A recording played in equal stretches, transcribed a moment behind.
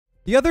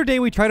The other day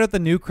we tried out the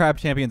new Crab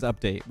Champions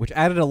update, which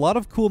added a lot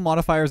of cool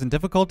modifiers and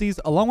difficulties,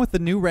 along with the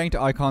new ranked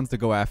icons to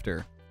go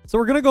after. So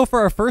we're gonna go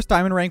for our first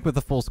diamond rank with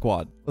a full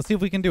squad. Let's see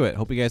if we can do it.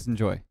 Hope you guys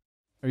enjoy.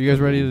 Are you guys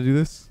ready to do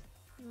this?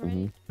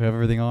 Right. We have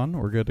everything on.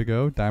 We're good to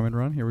go. Diamond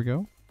run. Here we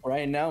go.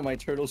 Right now, my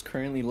turtle's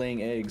currently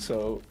laying eggs,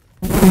 so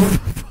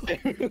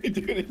can't really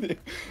do anything.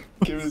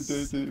 Can't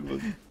really do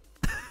anything.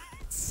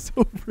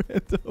 So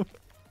random.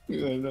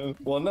 Yeah, I know.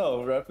 Well,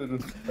 no,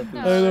 rapid. I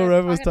know.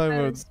 Rapid was talking talking about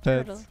about his pets.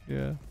 turtle.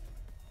 Yeah.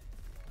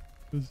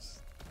 You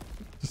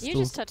still-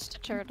 just touched a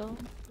turtle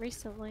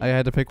recently. I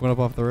had to pick one up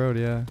off the road.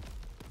 Yeah.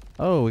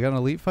 Oh, we got an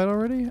elite fight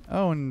already?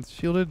 Oh, and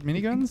shielded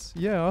miniguns?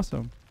 Yeah,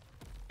 awesome.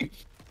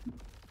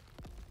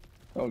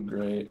 Oh,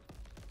 great.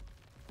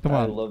 Come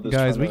I on, love this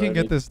guys, run we can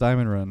already. get this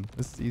diamond run.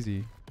 This is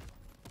easy.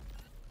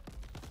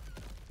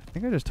 I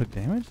think I just took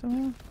damage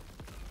somehow.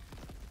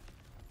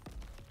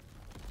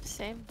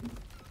 Same.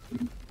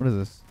 What is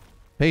this?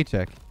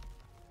 Paycheck.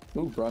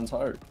 Ooh, bronze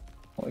heart.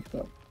 I like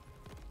that.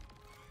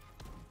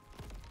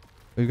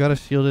 We've got a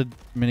shielded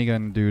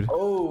minigun dude.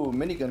 Oh,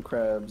 minigun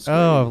crabs. Oh,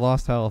 I've great.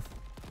 lost health.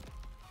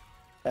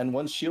 And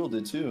one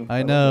shielded too. I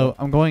love know. that.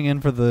 I'm going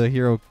in for the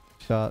hero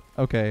shot.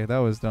 Okay, that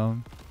was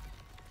dumb.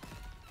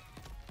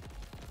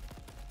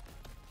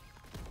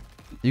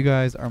 You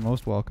guys are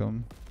most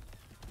welcome.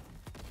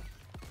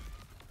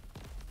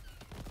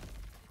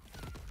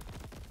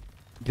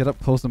 Get up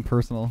close and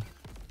personal.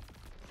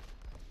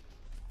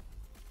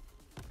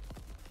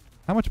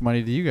 How much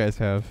money do you guys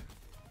have?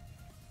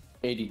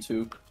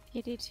 82.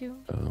 82.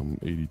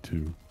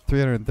 82.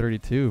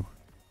 332.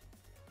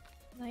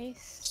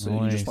 Nice.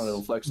 So you just wanted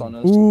to flex on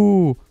us?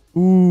 Ooh,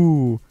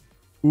 ooh,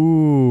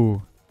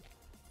 ooh,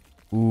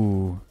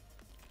 ooh.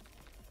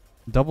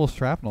 Double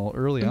shrapnel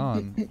early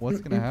on.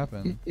 What's gonna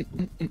happen?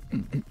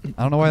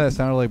 I don't know why that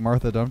sounded like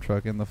Martha Dump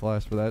Truck in the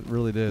flesh, but that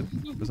really did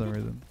for some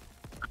reason.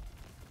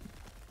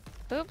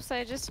 Oops,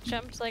 I just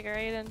jumped like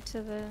right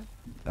into the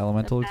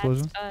Elemental bad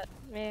explosion. spot.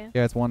 Yeah.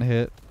 Yeah, it's one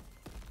hit.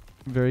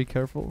 Very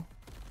careful.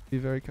 Be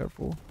very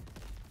careful.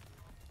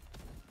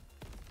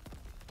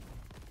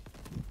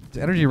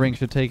 This energy ring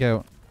should take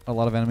out a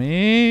lot of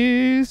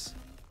enemies.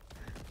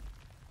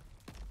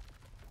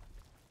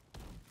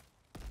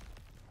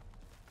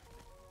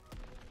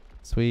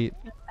 Sweet.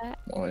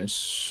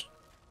 Nice.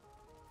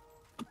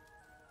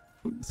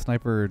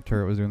 Sniper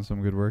turret was doing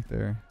some good work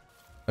there.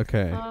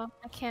 Okay. Oh,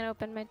 I can't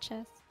open my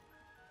chest.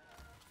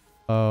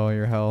 Oh,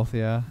 your health,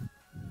 yeah.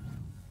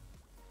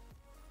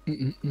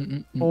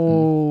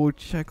 Oh,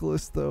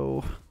 checklist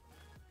though.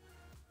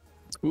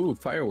 Ooh,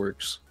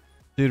 fireworks.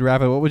 Dude,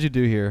 Rapid, what would you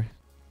do here?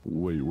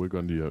 Wait, what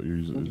gun do you have? You're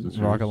using, is this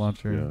Rocket yours?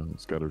 launcher. Yeah,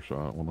 scatter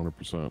shot,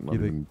 100%. Not You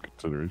think- even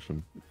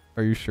consideration.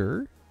 Are you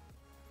sure?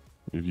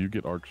 If you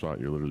get arc shot,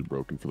 you're literally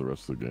broken for the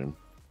rest of the game.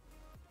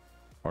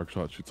 Arc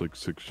shot shoots like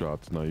 6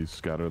 shots. Now you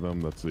scatter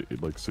them, that's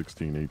like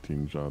 16,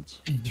 18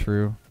 shots.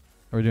 True.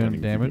 Are we doing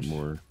Planning to get damage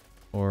more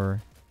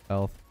or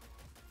health?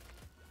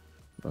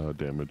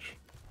 damage.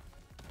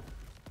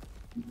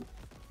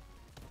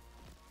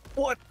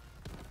 What?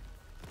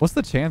 What's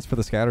the chance for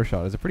the scatter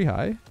shot? Is it pretty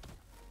high?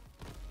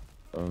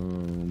 I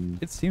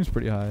It seems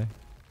pretty high.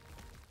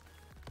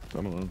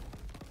 don't know.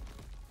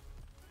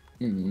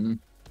 Mm-hmm.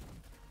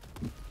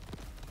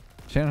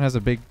 Shannon has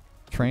a big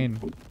train.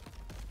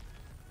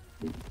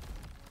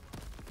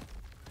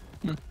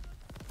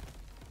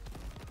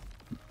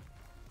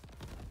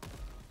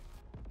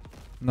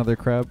 Another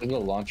crab. There's a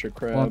launcher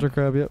crab. Launcher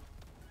crab, yep.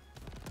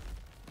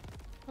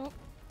 Oh.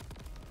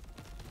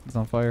 It's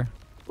on fire.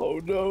 Oh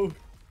no.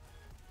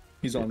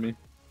 He's on me.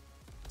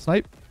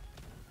 Snipe.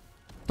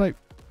 Snipe.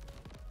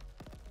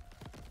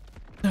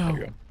 No. There Did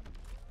you go.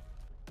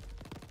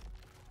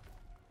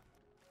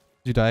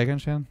 you die again,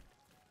 Shan?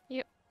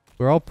 Yep.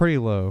 We're all pretty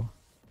low.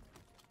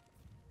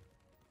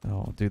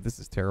 Oh, dude, this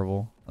is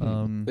terrible.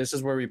 This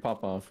is where we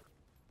pop off.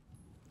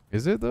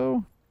 Is it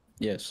though?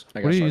 Yes. I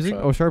got What are you sharp using?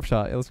 shot. Oh, sharp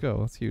shot. Yeah, let's go.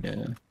 That's huge. Yeah.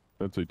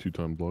 That's a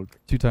 2-time block.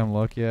 2-time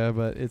luck, yeah,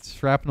 but it's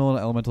shrapnel and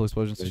elemental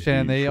explosions. So I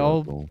Shannon, hate they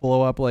all shrapnel.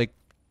 blow up like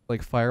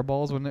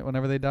fireballs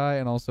whenever they die,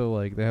 and also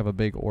like they have a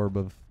big orb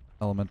of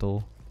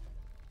elemental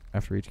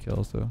after each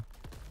kill. So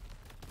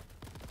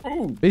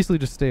Ooh. basically,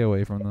 just stay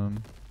away from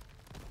them.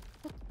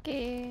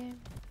 Okay.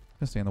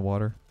 Just stay in the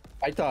water.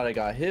 I thought I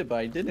got hit, but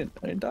I didn't.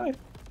 I didn't die.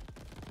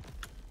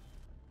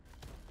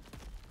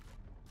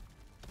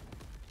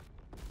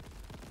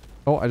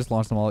 Oh, I just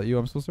launched them all at you.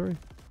 I'm so sorry.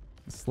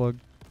 Slug.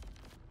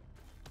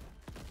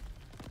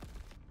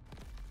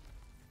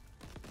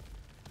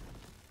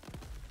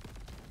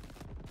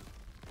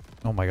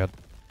 Oh my god.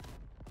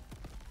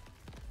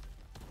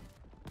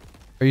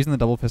 Are you using the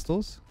double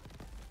pistols?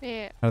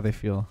 Yeah. How do they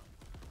feel?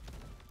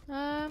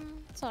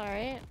 It's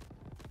alright.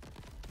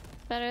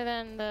 Better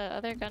than the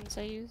other guns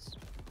I used.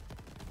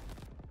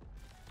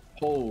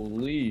 You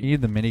Holy.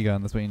 need the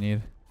minigun. That's what you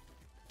need.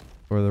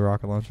 Or the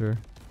rocket launcher.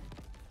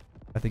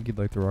 I think you'd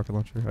like the rocket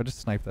launcher. I just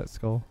sniped that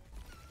skull.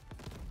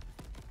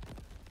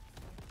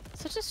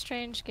 Such a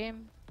strange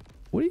game.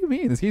 What do you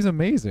mean? This game's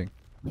amazing.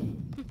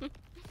 This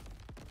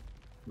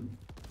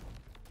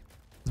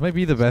might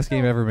be the best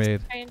game ever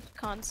made. Strange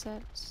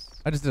concepts.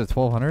 I just did a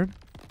 1200.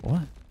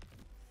 What?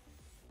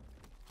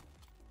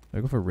 I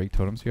go for rake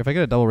totems here. If I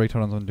get a double rake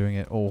totems, I'm doing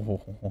it. Oh, ho,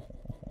 ho, ho,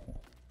 ho, ho.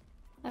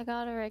 I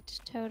got a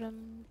raked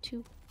totem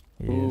too.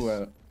 Ooh,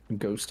 Yes.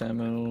 ghost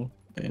ammo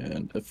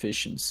and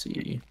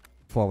efficiency.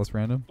 Flawless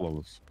random.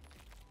 Flawless.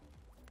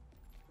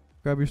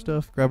 Grab your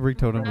stuff. Grab rake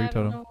totem, I rake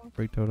don't totem, know.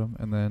 rake totem,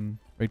 and then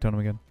rake totem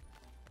again.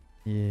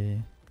 Yeah.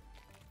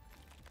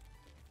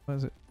 What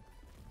is it?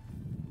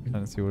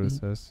 Trying to see what it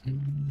says.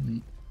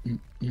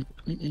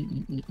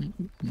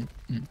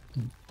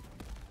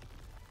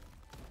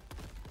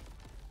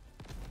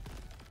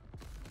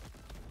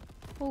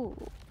 Ooh.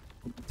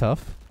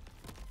 Tough.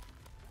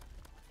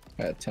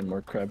 I had 10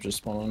 more crabs just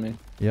spawn on me.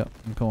 Yep.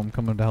 I'm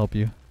coming to help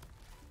you.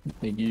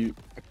 Thank you.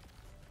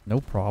 No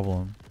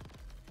problem.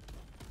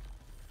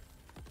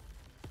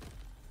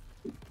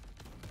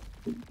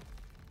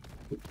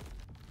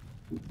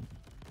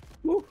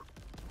 Woo.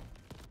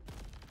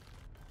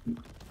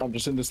 I'm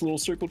just in this little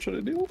circle trying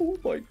to do. Oh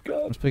my I'm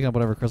god. just picking up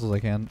whatever crystals I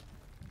can.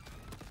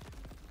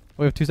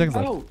 We have 2 seconds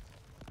left. Ow!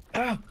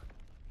 Ah!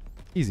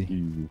 Easy.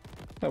 Easy.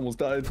 I almost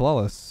died.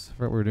 Flawless. I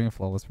forgot we were doing a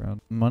flawless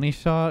round. Money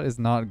shot is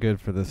not good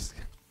for this.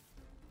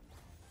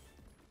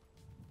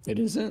 It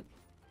isn't?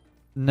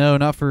 No,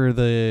 not for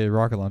the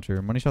rocket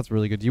launcher. Money shot's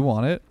really good. Do you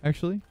want it,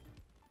 actually?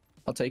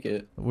 I'll take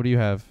it. What do you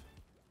have?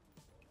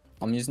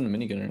 I'm using the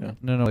minigun right now.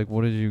 No, like,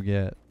 what did you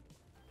get?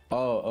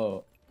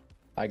 Oh.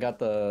 I got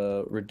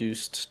the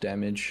reduced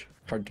damage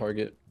hard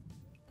target.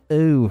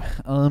 Ooh,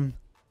 because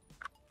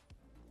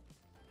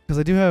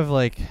I do have,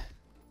 like,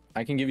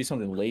 I can give you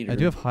something later. I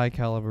do have high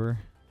caliber.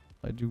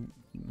 I do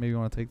maybe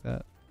want to take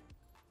that.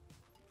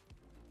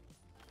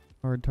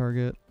 Hard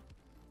target.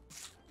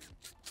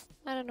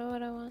 I don't know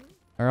what I want.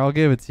 Or I'll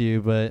give it to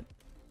you, but...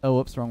 Oh,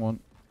 whoops, wrong one.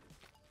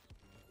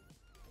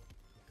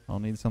 I'll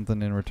need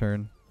something in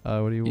return.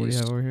 What do you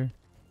have over here?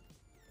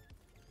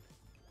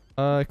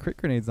 Crit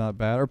grenade's not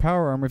bad. Or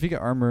power armor. If you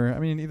get armor, I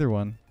mean, either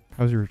one.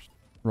 How's your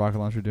rocket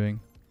launcher doing,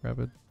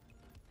 Rapid?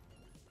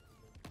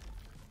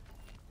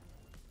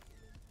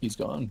 He's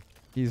gone.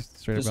 He's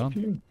straight up gone.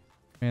 Disappeared.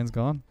 Man's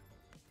gone.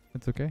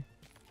 It's okay.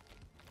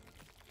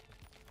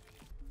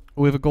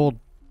 Oh, we have a gold.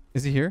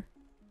 Is he here?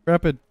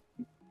 Rapid,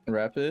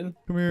 Rapid?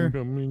 come here.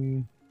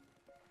 Coming.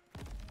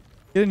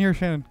 Get in here,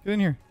 Shannon. Get in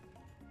here.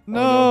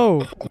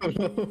 No!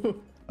 no.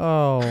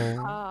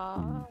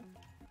 Oh.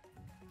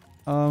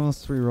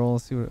 Let's re-roll.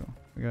 Let's see what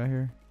we got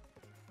here.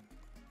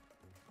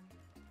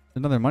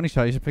 Another money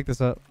shot. You should pick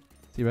this up.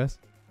 See, best.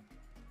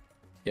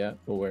 Yeah,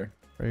 but where?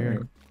 Right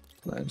here.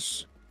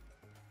 Nice.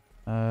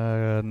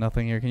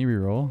 Nothing here. Can you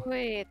re-roll?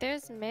 Wait,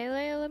 there's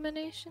melee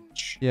elimination?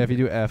 Yeah, if you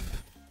do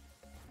F.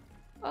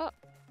 Oh. I'll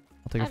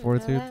take I a didn't know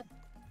fortitude. that.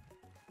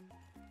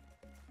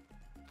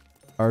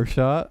 Arc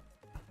shot.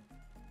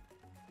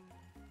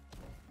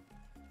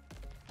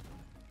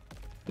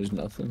 There's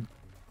nothing.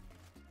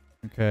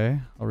 Okay,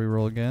 I'll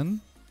re-roll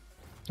again.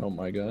 Oh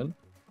my god.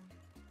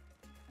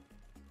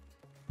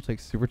 I'll take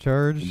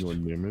supercharged.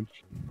 Doing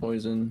damage.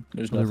 Poison.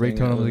 There's The nothing. rate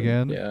totems other-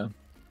 again? Yeah.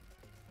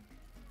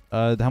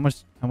 How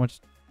much? I mean,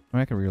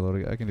 I can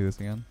reload it. I can do this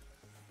again.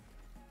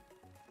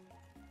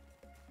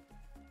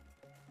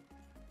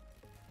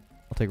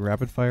 I'll take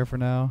rapid fire for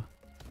now.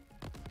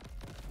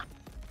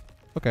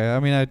 Okay, I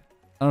mean, I don't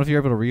know if you're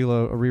able to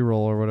reload,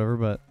 re-roll or whatever,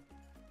 but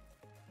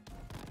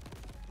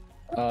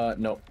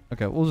No.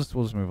 okay, we'll just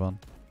move on.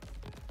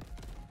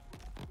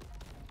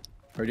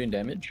 Are you doing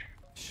damage?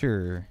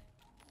 Sure.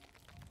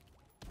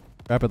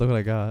 Rapid, look what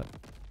I got.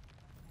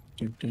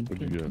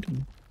 What'd you get?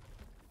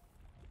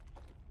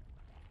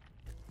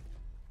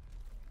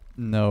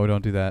 No,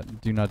 don't do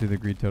that. Do not do the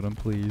greed totem,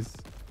 please.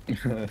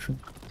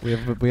 We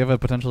have a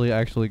potentially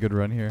actually good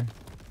run here.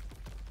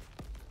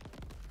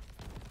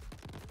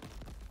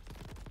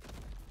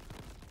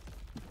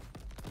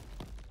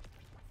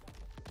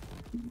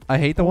 I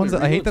hate the ones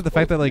that I hate that the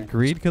fact that like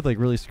greed could like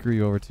really screw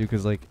you over too,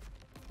 because like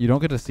you don't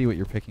get to see what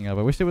you're picking up.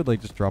 I wish they would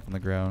like just drop on the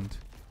ground.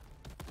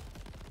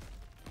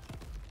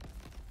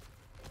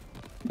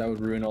 That would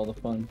ruin all the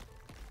fun.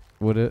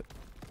 Would it?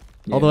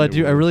 Yeah, Although I it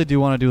would. really do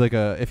want to do like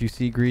a if you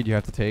see greed you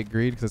have to take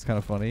greed because it's kind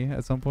of funny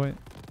at some point.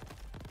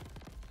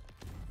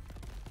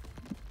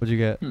 What'd you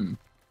get?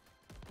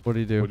 What do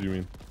you do? What do you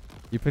mean?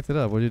 You picked it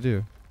up. What did you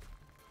do?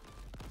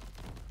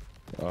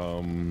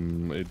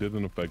 It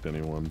didn't affect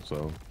anyone,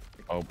 so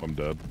oh, I'm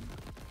dead.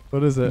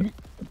 What is it?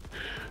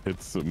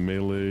 It's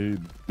melee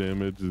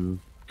damage is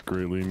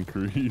greatly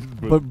increased,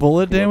 But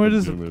bullet damage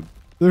is. damage,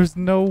 There's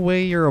no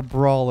way you're a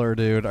brawler,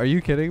 dude. Are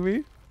you kidding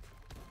me?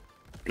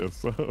 guess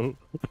so.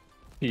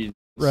 He-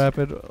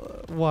 Rapid.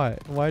 Why?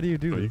 Why do you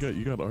do Oh, this?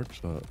 you got arc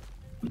shot.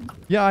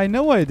 Yeah, I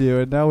know I do,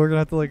 and now we're gonna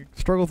have to like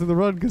struggle through the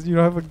run because you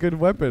don't have a good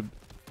weapon.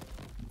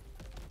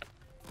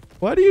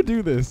 Why do you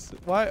do this?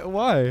 Why?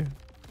 Why?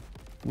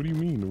 What do you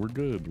mean? We're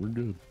good. We're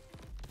good.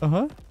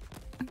 Uh-huh.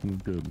 We're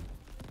good.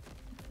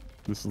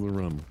 This is the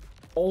run.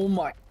 Oh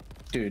my,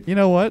 dude. You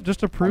know what?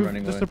 Just to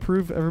running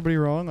prove everybody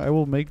wrong, I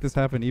will make this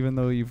happen even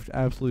though you've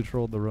absolutely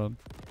trolled the run.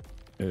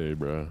 Hey,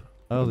 bruh.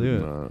 I'll I do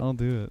did it. not. I'll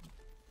do it.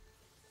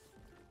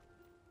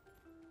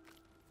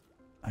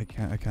 I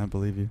can't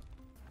believe you.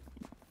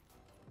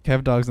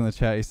 Kev Dog's in the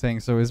chat. He's saying,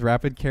 so is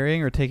Rapid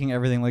carrying or taking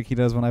everything like he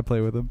does when I play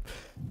with him?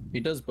 He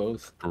does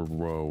both.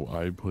 Bro,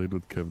 I played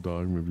with Kev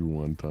Dog maybe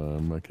one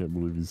time. I can't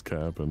believe he's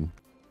capping.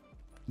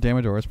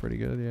 Damage aura is pretty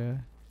good, yeah.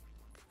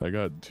 I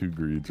got 2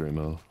 greeds right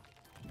now.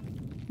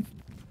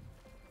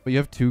 But you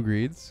have 2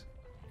 greeds?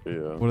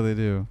 Yeah. What do they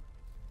do?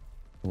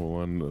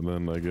 Well, and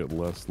then I get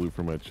less loot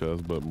for my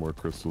chest, but more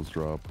crystals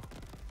drop.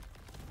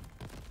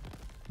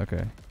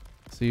 Okay.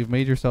 So you've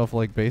made yourself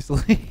like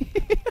basically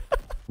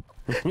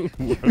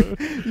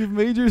you've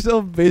made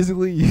yourself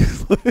basically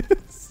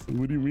useless.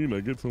 What do you mean? I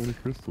get so many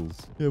crystals.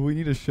 Yeah, we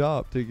need a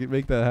shop to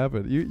make that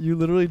happen. You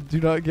literally do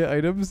not get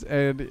items,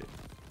 and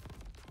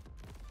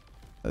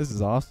this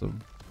is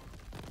awesome.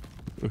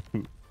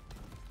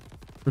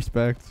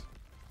 Respect.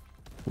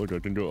 Look, I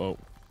can go. Oh,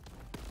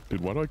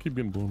 dude, why do I keep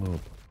getting blown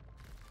up?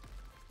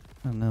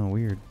 I don't know,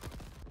 weird.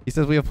 He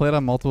says we have played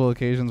on multiple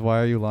occasions. Why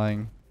are you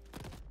lying?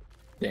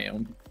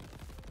 Damn.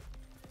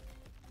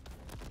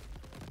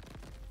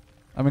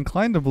 I'm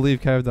inclined to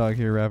believe Cav Dog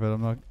here, Rapid.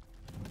 I'm not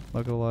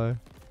gonna lie.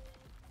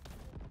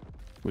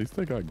 At least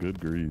I got good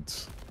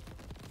greeds.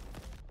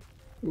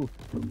 Ooh.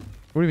 What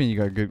do you mean you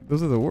got good?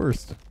 Those are the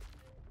worst.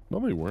 No,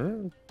 they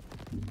weren't.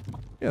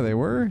 Yeah, they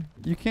were.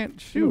 You can't No,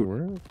 they shoot.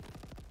 weren't.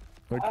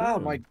 I Oh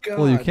can. my god.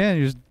 Well, you can.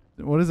 You just.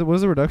 What is it? What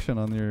is the reduction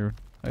on your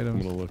I'm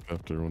items? gonna look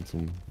after once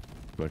I'm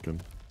back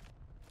in.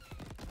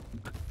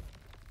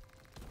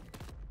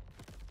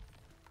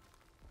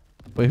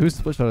 Wait, whose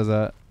split shot is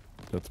that?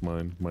 That's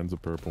mine. Mine's a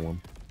purple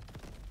one.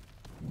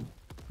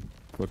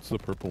 What's the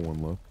purple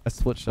one left? A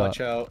split shot.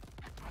 Watch out.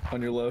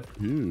 On your left.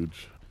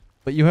 Huge.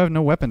 But you have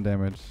no weapon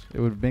damage. It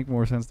would make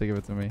more sense to give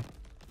it to me.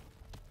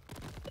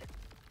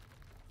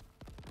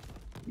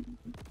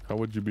 How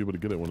would you be able to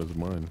get it when it's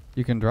mine?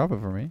 You can drop it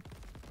for me.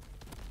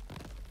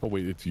 Oh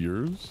wait, it's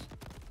yours?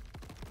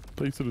 I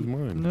thought you said it was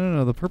mine.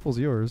 No. The purple's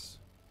yours.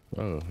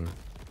 Oh.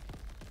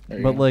 There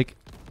you But go. like,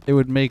 it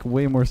would make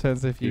way more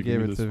sense if you Here,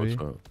 give gave it to the me.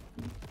 split shot.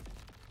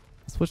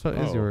 The split shot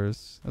is Oh.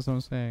 yours. That's what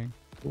I'm saying.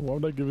 Well, why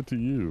would I give it to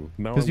you?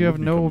 Now Because I you would have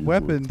no become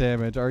weapon useless.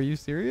 damage. Are you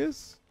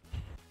serious?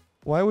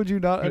 Why would you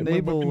not My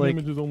enable weapon like?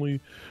 damage is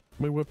only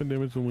my weapon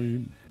damage is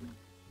only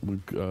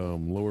like,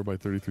 lower by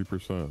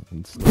 33%.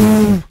 And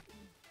stuff.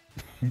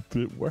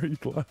 Dude, why are you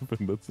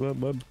laughing? That's not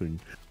nothing.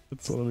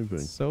 That's not anything.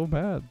 It's so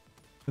bad.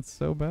 It's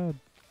so bad.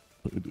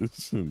 It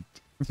isn't.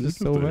 It's You're just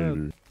so a bad.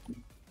 hater.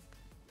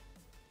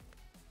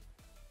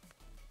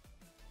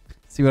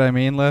 See what I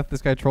mean, Left?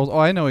 This guy trolls. Oh,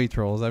 I know he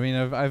trolls. I mean,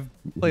 I've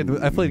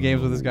played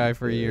games with this guy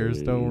for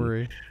years. Don't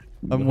worry.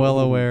 I'm well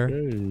aware.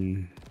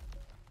 Okay.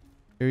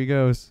 Here he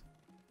goes.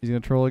 He's gonna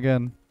troll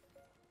again.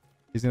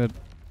 He's gonna.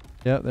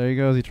 Yep, there he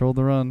goes. He trolled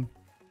the run.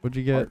 What'd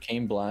you get?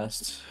 Arcane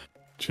Blast.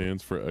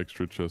 Chance for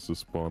extra chests to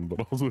spawn,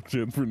 but also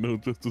chance for no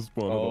chests to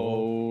spawn at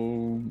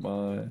all. Oh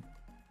my.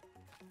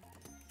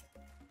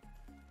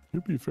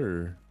 To be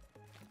fair,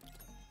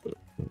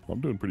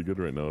 I'm doing pretty good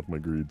right now with my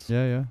greeds.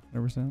 Yeah,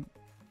 100%.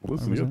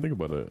 Listen, you gotta 100%. think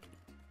about it.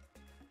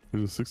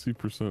 There's a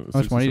 60%. How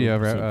much money do you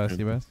have, 67%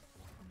 chance- Seabass?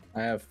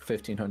 I have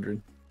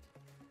 1,500.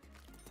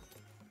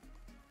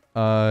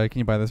 Can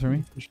you buy this for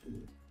me?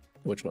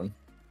 Which one?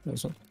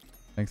 This one.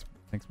 Thanks,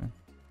 man.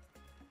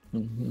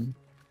 Mm-hmm.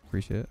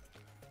 Appreciate it.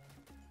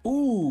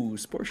 Ooh,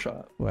 Sport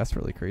Shot. Well, that's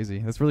really crazy.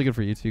 That's really good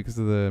for you too, because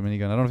of the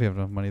minigun. I don't know if you have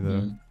enough money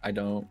though. I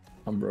don't.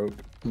 I'm broke.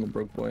 I'm a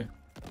broke boy.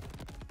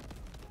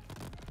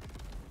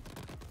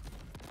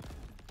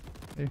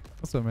 Hey,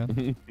 what's up,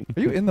 man?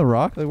 Are you in the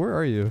rock? Like, where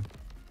are you?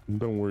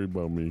 Don't worry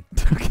about me.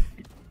 Okay.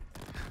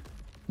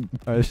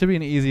 Alright, this should be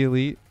an easy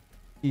elite.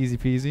 Easy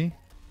peasy.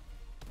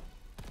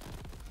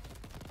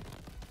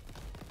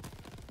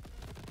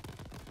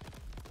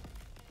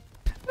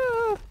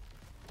 Ah.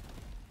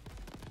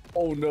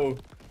 Oh no.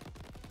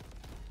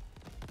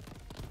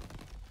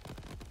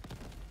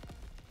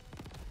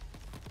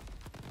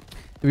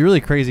 It'd be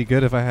really crazy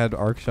good if I had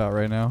arc shot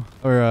right now.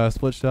 Or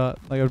split shot.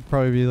 Like, I'd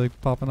probably be like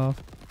popping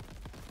off.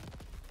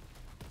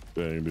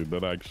 Dang, dude,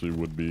 that actually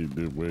would be.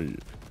 Dude, wait.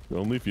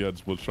 Only if you had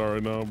split shot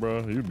right now, bro.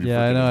 You'd be.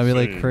 Yeah, I freaking know. I'd be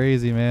like insane.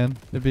 crazy, man.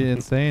 It'd be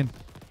insane.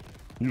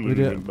 You I'd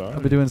literally would die.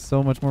 be doing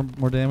so much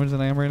more damage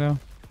than I am right now.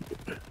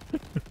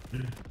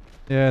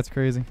 Yeah, it's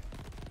crazy.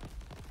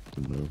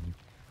 No,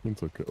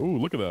 it's okay. Oh,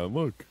 look at that!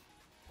 Look,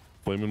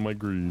 flaming my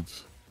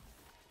greeds.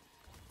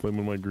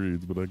 Flaming my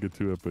greeds, but I get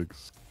 2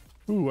 epics.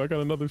 Ooh, I got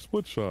another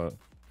split shot.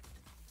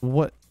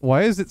 What?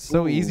 Why is it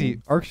so Ooh.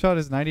 easy? Arc shot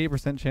is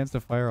 98% chance to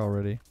fire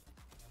already.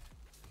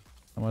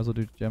 I might as well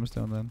do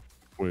gemstone then.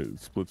 Wait,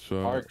 split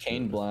shot.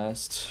 Arcane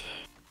Blast.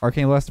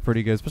 Arcane blast is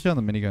pretty good, especially on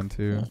the minigun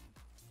too. Yeah.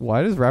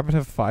 Why does Rapid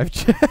have 5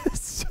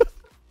 chests?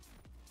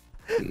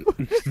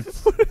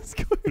 What is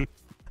going?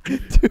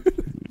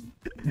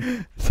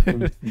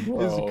 Dude, his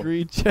Bro.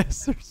 greed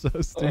chests are so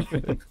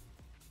stupid.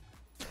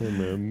 Hey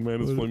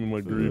man is flaming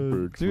my greed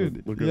perks.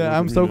 Dude, Look at yeah, me,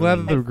 I'm look so at glad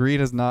me. that the greed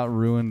has not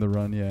ruined the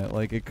run yet.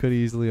 Like, it could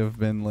easily have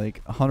been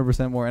like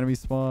 100% more enemy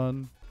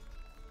spawn.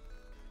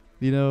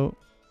 You know?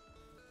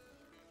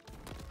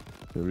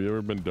 Have you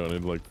ever been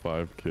donated like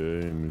 5k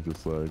and you're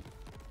just like,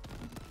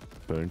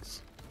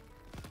 thanks?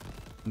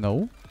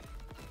 No.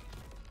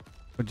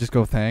 Would just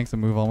go thanks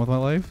and move on with my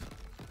life.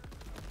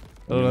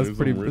 I Oh, mean, that's there's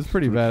pretty. some That's rich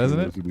pretty bad, isn't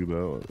it? streamers who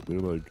do that. They're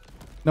like,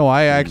 No,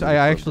 I Streamers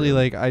actually out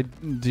there. like I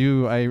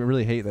do. I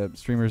really hate that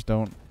streamers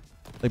don't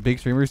like big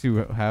streamers who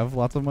have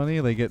lots of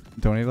money. They get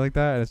donated like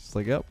that, and it's just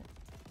like, yep,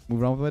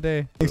 moving on with my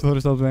day. Thanks for the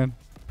 100 subs, man.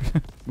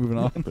 Moving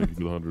on. thank you for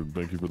the 100.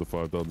 Thank you for the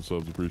 5,000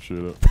 subs.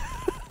 Appreciate it.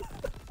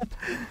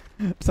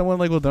 Someone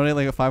like will donate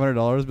like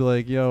 $500, be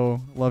like,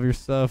 yo, love your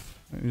stuff.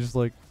 And you're just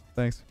like,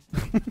 thanks.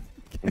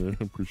 Yeah,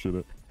 appreciate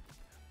it.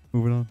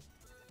 Moving on.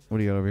 What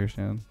do you got over here,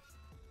 Shannon?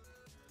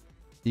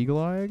 Eagle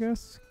eye, I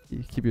guess?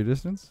 You keep your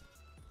distance?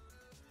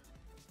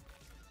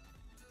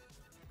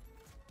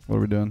 What are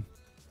we doing?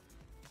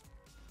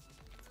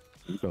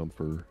 I'm down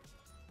for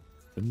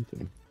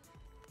anything.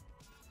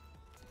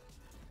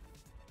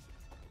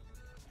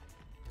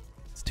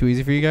 It's too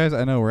easy for you guys?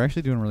 I know, we're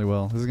actually doing really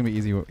well. This is going to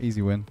be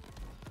easy win.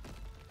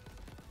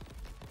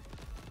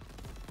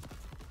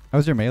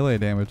 How's your melee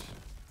damage?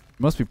 It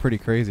must be pretty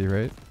crazy,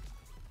 right?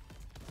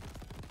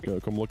 Yeah,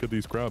 come look at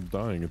these crabs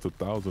dying. It's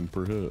 1,000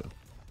 per hit.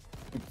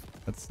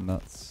 That's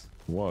nuts.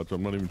 Watch,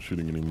 I'm not even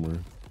shooting anymore.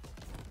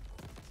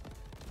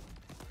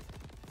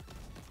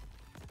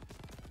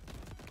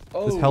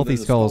 Oh, This healthy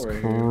there's a skull is right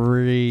here.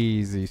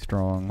 crazy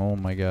strong. Oh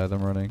my god,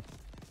 I'm running.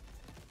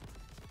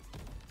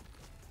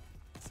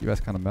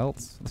 Seabass kind of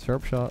melts. The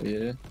sharp shot.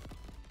 Yeah.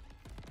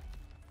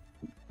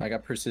 I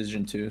got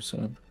precision too,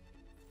 so.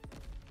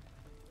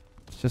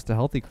 It's just the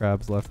healthy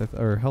crabs left,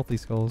 or healthy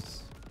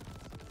skulls.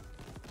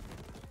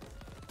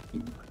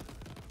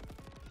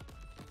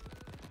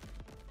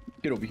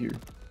 Get over here.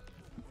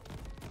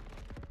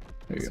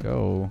 There you Let's go.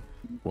 go.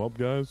 Well,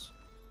 guys,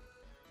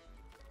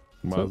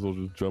 might So- as well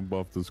just jump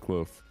off this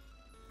cliff.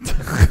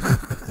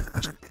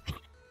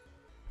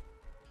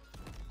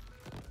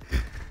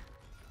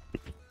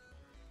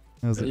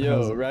 How's it- Yo,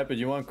 how's it- Rapid,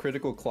 you want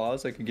critical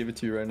claws? I can give it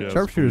to you right now. Yes,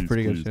 Sharpshooter's please,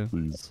 pretty good, please, Shan.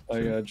 please.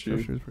 I got you.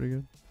 Sharpshooter's pretty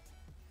good.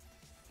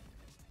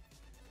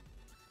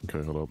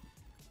 Okay, hold up.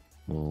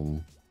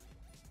 Wait,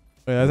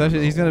 that's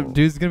actually,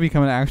 dude's gonna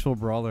become an actual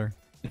brawler.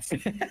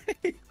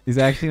 He's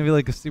actually gonna be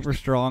like a super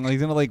strong. He's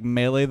gonna like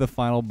melee the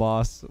final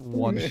boss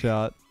one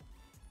shot.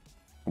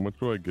 How much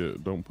do I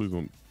get? Please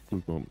don't.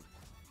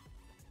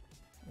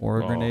 Or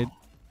a Oh, grenade.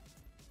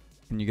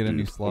 Can you get a new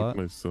dude, what slot?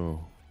 can I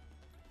sell?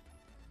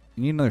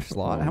 You need another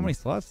slot? How Um, many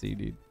slots do you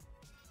need?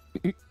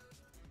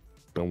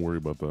 Don't worry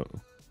about that.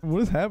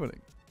 What is happening?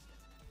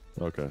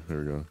 Okay, here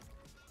we go.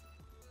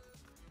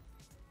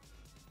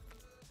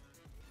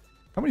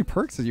 How many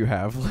perks did you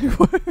have? Like,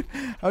 what?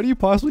 How do you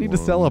possibly need to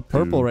sell a 1,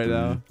 purple 2, right 3,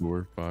 now?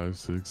 4, 5,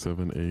 6,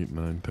 7, 8,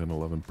 9, 10,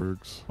 11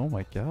 perks. Oh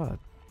my god.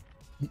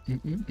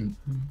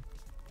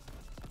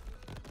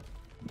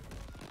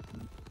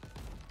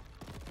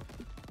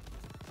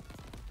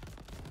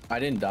 I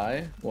didn't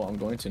die? Well, I'm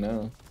going to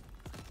now.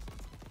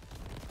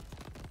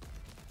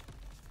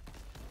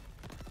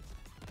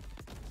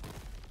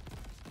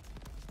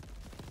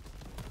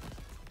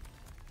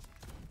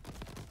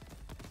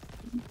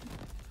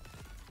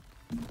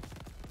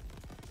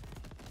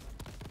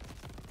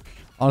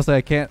 Honestly,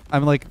 I can't.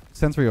 I'm like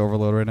sensory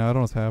overload right now. I don't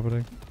know what's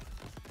happening.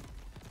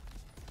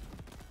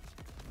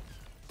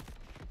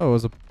 Oh, it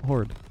was a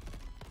horde.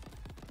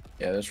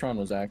 Yeah, this round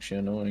was actually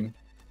annoying.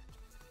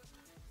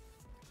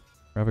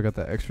 Rabbit got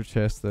that extra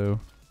chest though.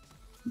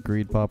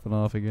 Greed popping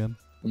off again.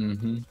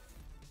 Mm-hmm.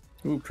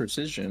 Ooh,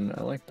 precision.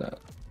 I like that.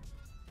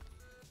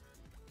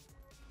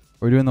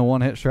 We're doing the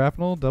one hit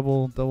shrapnel,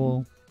 double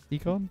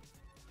econ.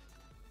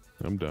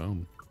 I'm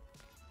down.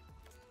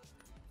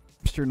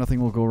 I'm sure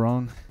nothing will go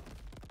wrong.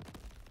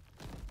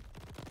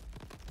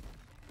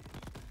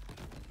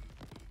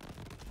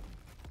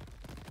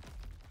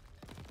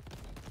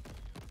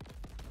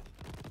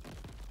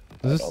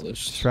 Is All this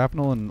this-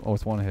 shrapnel and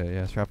it's one hit?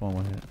 Yeah, shrapnel and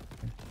one hit.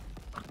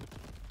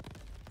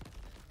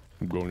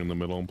 I'm going in the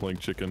middle. I'm playing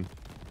chicken.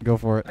 Go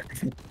for it.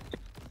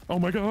 Oh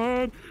my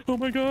god! Oh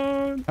my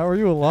god! How are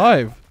you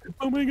alive?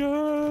 Oh my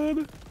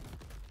god!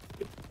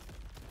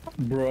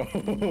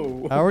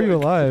 Bro. How are you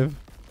alive?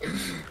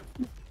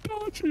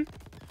 Dodge it!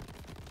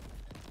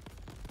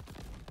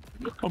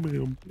 I'm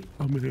him.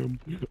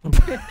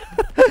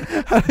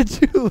 How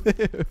did you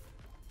live?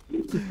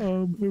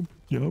 Him.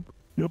 Yup.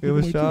 We have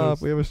a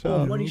shop. We have a Oh,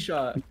 shop. money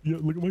shot. Yeah,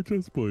 look at my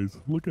chest, boys.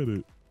 Look at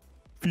it.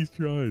 Feast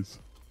your eyes.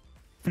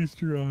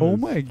 Feast your eyes. Oh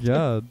my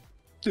god.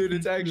 Dude,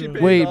 it's actually Yeah.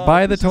 paying Wait, off.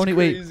 buy the This is Tony.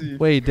 crazy.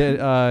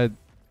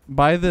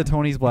 Buy the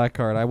Tony's black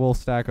card. I will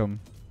stack them.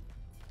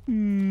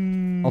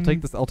 Mm. I'll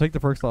take this. I'll take the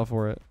perk slot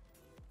for it.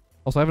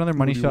 Also, I have another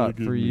money do you wanna shot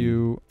give for me?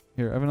 you.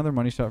 Here, I have another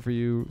money shot for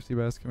you,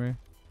 Seabass. Come here.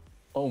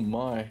 Oh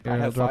my. Here, I I'll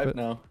have drop 5 it.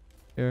 now.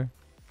 Here.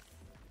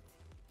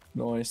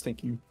 Nice,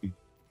 thank you.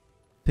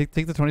 Take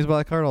the Tony's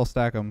black card. I'll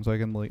stack them so I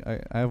can like.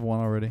 I have one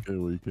already. Okay,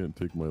 well, you can't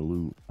take my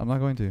loot. I'm not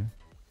going to.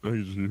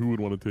 Who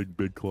would want to take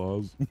big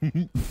claws?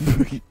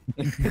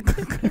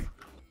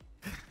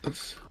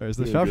 Alright,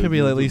 so the Yeah, shop guys, should be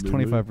you at want least some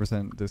melee?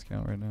 25%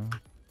 discount right now.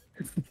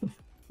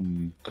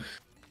 Mm.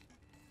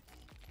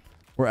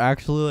 We're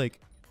actually like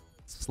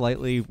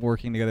slightly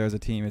working together as a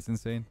team. It's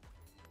insane.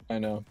 I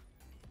know.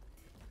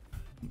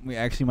 We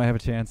actually might have a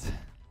chance.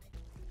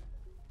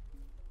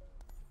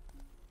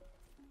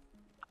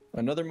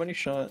 Another money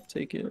shot.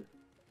 Take it.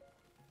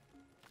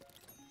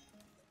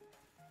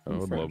 I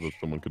would love if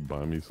someone could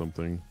buy me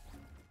something.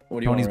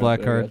 What do you Tony's want, black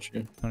Rapid? I card. got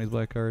you. Tony's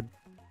black card.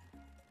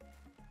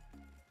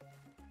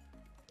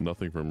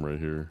 Nothing from right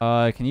here.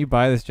 Can you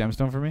buy this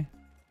gemstone for me?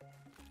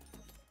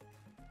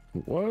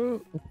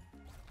 What?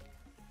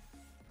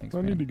 Thanks, I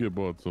man. need to get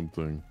bought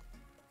something.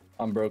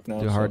 I'm broke now.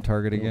 Do a hard so-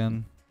 target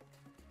again.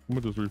 I'm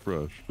gonna just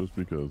refresh, just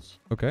because.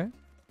 Okay.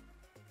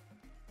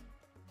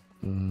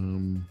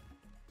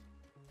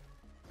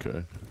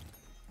 Okay.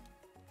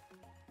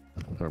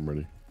 I'm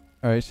ready.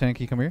 All right,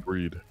 Shanky, come here.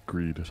 Greed.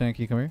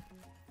 Shanky, come here.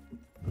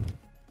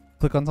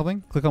 Click on something.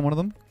 Click on one of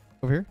them.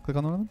 Over here. Click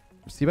on one of them.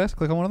 Seabass,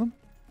 click on one of them.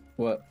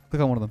 What?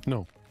 Click on one of them.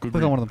 No. Good Click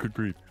greed. on one of them. Good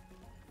greed.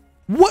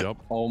 What? Yep.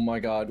 Oh my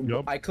god.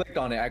 Yup. I clicked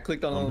on it. I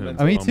clicked on I'm him.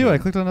 elemental. Me I'm too. I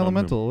him. clicked on I'm him.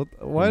 elemental.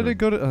 Why I'm did it him.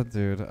 go to? Oh,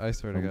 dude, I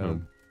swear to I'm God.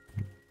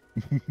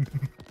 him.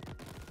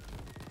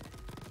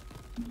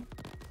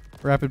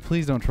 Rapid,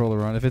 please don't troll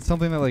around. If it's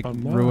something that like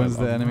I'm not, ruins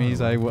the I'm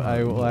enemies, not, I I'm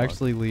will not.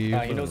 actually leave.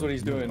 He knows what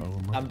he's doing.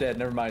 No, I'm dead.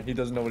 Never mind. He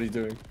doesn't know what he's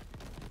doing.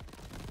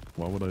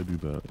 Why would I do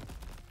that?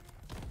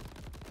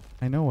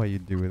 I know why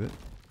you'd do with it.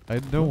 I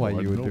know why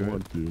you would do it.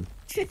 Want to.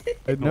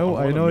 I know.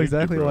 I wanna know make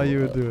exactly bro. why you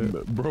would do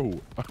it. Bro,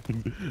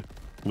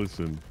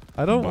 listen.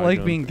 I don't like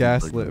bygones being can be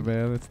gaslit, bygones.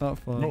 man. It's not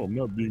fun. No, I'm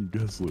not being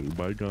gaslit.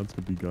 Bygones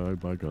can be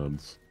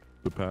bygones.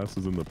 The past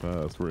is in the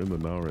past. We're in the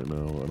now right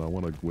now, and I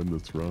want to win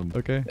this run.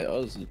 Okay, Yeah, that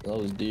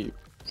was deep.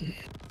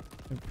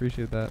 I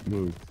appreciate that.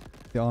 Move.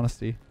 The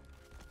honesty.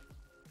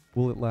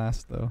 Will it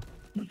last though?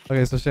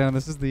 Okay, so Shannon,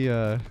 this is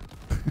the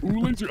Ooh,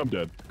 laser. I'm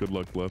dead. Good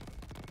luck, left.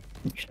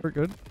 we're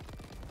good.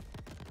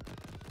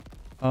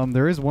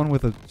 There is one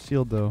with a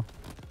shield though.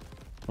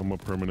 I'm a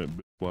permanent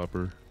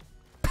flapper.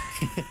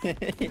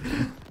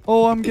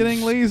 Oh, I'm getting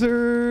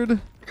lasered.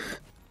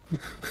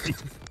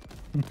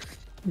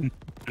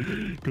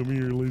 Come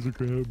here, laser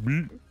crab.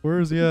 Beat. Where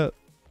is he at?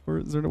 Where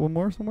is there one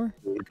more somewhere?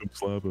 Come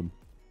slap him.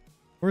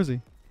 Where is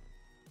he?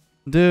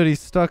 Dude, he's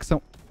stuck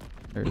some.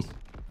 There he is.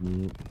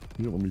 You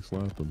don't let me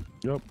slap him.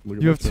 Yep. Look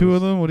at You my have two of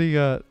chest. them? What do you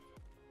got?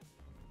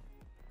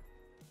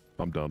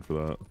 I'm down for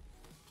that.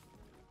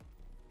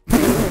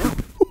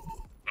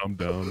 I'm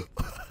down.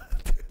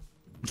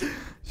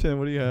 Shannon,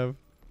 what do you have?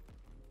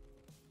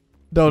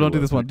 No, don't do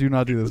this one. Do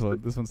not do this one.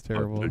 This one's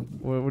terrible.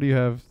 What do you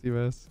have, Steve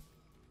S?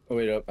 Oh,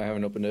 wait up. I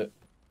haven't opened it.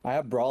 I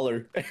have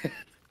Brawler.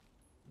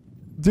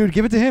 Dude,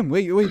 give it to him.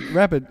 Wait,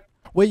 Rapid.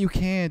 Wait, you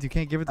can't. You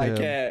can't give it to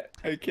him.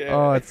 I can't.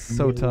 Oh, it's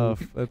so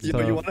tough. That's Yeah,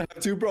 tough. but you want to have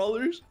two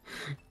Brawlers?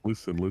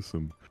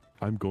 Listen.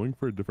 I'm going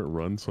for a different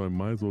run, so I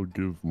might as well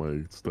give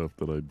my stuff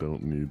that I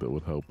don't need that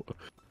would help.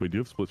 Wait, do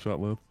you have split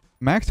shot left?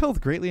 Max health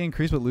greatly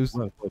increased but lose.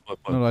 Left.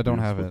 No, I don't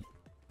Here's have split- it.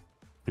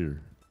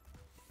 Here.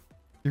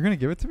 You're gonna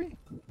give it to me?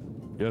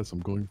 Yes, I'm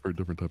going for a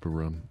different type of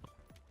run.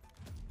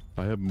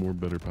 I have more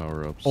better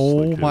power ups.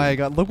 Oh my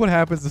god! Look what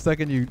happens the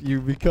second you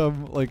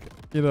become like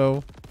Yeah,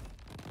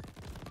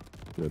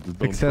 just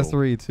don't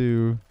accessory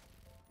to.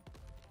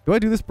 Do I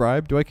do this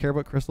bribe? Do I care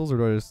about crystals or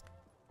do I just?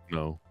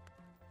 troll.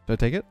 Do I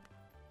take it?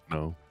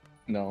 No.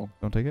 No.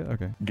 Don't take it.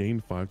 Okay.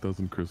 Gain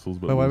 5,000 crystals,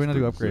 but Wait, why lose we not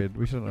do 36% upgrade?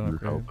 We should have done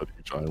of your health upgrade. at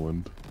each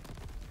island.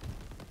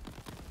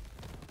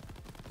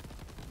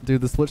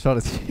 Dude, the split shot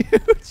is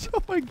huge.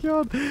 Oh my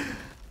god.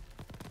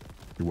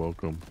 You're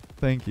welcome.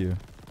 Thank you.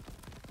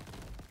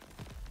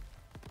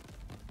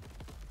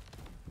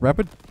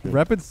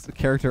 Rapid's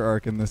character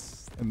arc in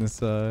this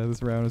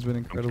round has been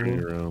I'm turning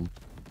incredible. around.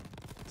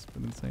 It's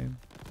been insane.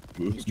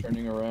 He's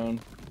turning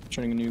around.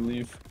 Turning a new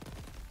leaf.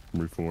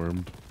 I'm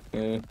reformed.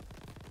 Yeah.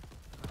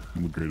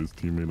 I'm the greatest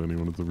teammate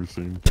anyone has ever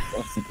seen.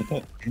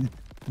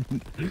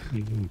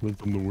 Went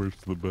from the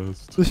worst to the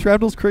best. The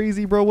shrapnel's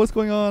crazy, bro. What's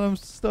going on? I'm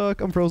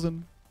stuck. I'm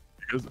frozen.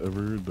 You guys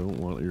ever don't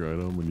want your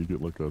item and you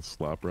get like a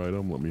slapper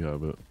item? Let me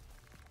have it.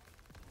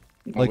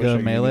 Like wish I a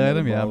could melee give you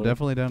item? Yeah, I'm another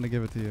definitely down to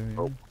give it to you.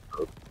 yeah.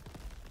 Oh.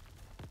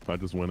 I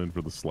just went in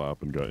for the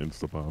slap and got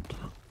insta popped.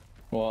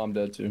 Well, I'm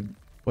dead too.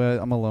 Wait,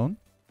 I'm alone?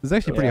 This is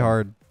actually pretty Yeah.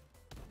 hard.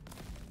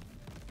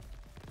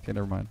 Okay,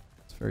 never mind.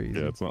 It's very easy.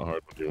 Yeah, it's not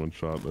hard when you one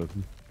shot. That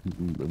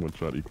one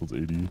shot equals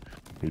 80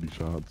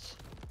 shots.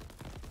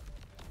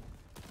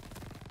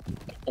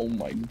 Oh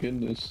my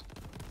goodness.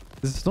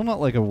 This is still not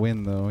like a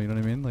win though, you know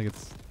what I mean? Like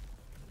it's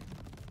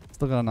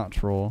still gotta not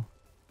troll.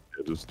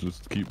 Yeah,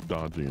 just keep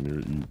dodging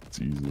and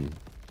it's easy.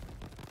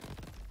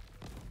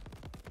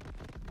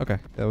 Okay,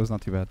 that was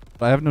not too bad.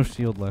 But I have no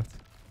shield left.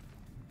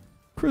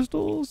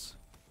 Crystals!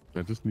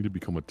 I just need to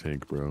become a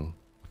tank, bro.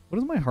 What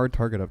is my hard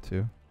target up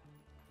to?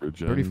 For a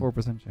gen.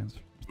 34% chance.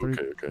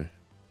 30 Okay.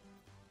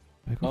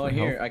 I go Oh, for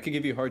here. health? I could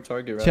give you hard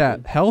target, Rapid.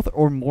 Chat, health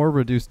or more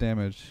reduced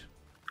damage.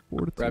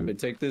 Fortitude. Rapid,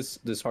 take this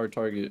hard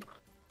target.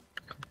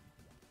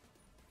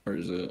 Or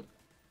is it?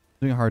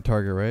 Doing a hard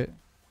target, right?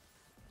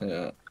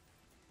 Yeah.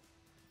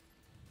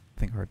 I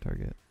think hard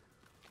target.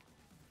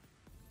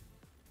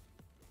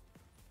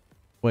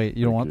 Wait,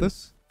 you don't Thank want you.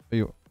 this?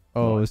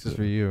 Oh, No, I this is do.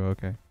 for you.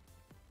 Okay.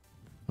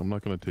 I'm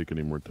not gonna take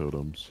any more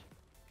totems.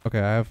 Okay,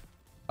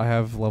 I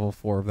have level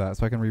 4 of that,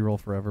 so I can reroll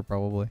forever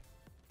probably.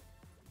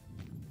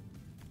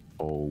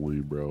 Holy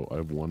bro, I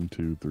have 1,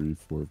 2, 3,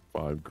 4,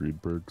 5 greed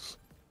perks.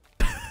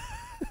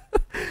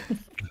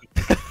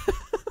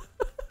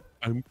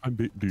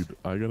 Dude,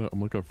 I'm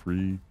like a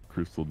free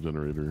crystal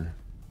generator.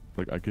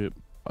 Like I get,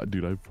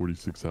 dude, I have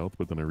 46 health,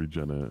 but then I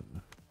regen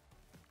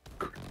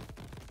it.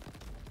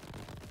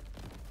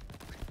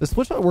 Does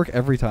split shot work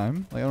every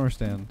time? Like, I don't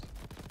understand.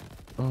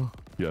 Oh,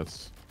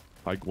 yes.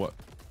 What?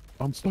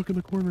 I'm stuck in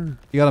the corner.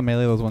 You gotta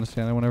melee those ones,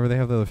 Shannon. Whenever they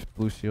have the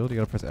blue shield, you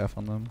gotta press F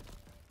on them.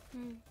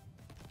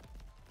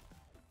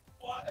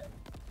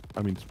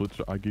 I mean, split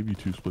shot. I gave you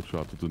 2 split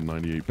shots. It's a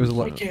 98%. It was a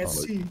lot. I can't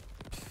see.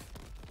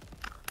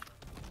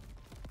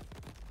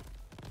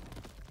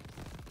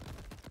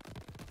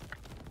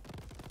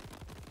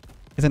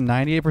 It's a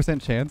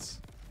 98% chance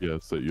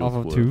Yes, that you'll off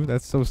of split. 2.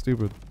 That's so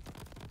stupid.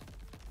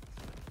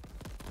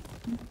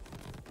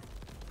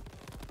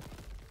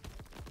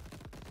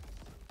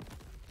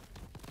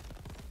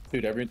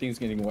 Dude, everything's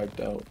getting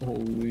wiped out.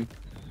 Holy.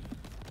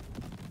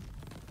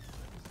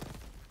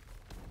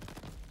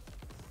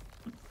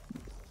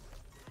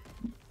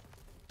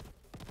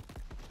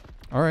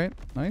 All right,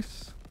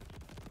 nice.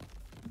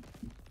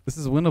 This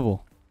is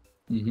winnable.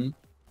 Mm-hmm.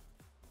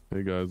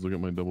 Hey guys, look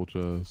at my double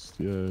chest.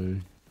 Yay.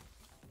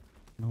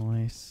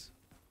 Nice.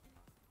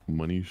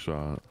 Money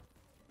shot.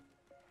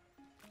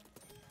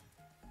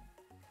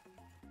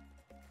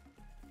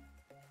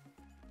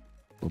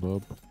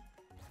 Hold up.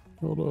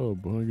 Hold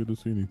up. I don't get to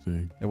see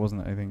anything. It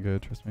wasn't anything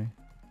good, trust me.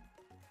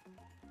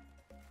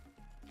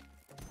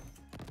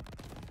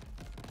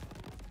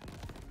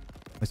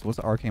 Wait, so what's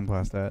the arcane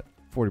blast at?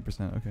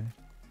 40%, okay.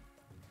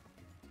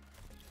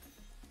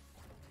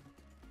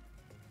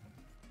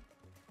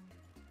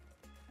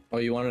 Oh,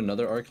 you want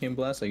another arcane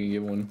blast? I can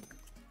give one.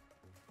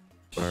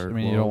 I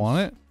mean, you don't want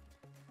it?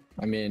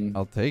 I mean,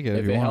 I'll take it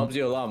if you it want. helps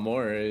you a lot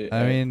more.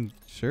 I mean,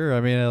 sure.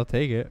 I mean, I'll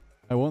take it.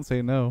 I won't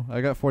say no. I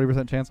got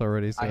 40% chance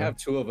already. So. I have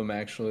 2 of them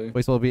actually.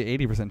 Wait, so it'll be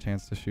 80%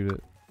 chance to shoot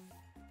it.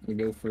 We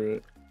go for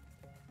it.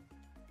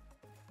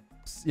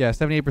 Yeah,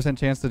 78%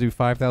 chance to do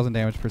 5,000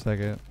 damage per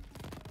second.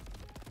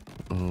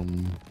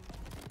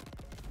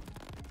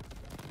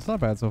 It's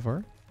not bad so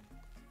far.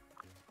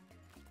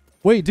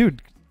 Wait,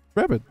 dude.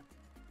 Rabbit.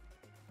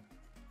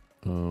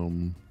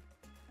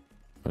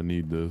 I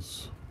need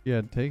this.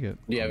 Yeah, take it.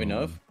 Do you have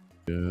enough?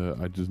 Yeah,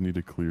 I just need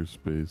a clear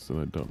space,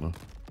 and I don't know.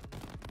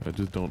 I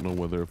just don't know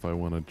whether if I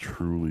want to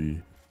truly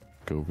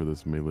go for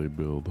this melee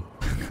build.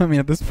 I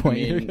mean, at this point,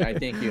 I mean, I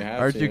think you have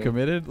aren't to. you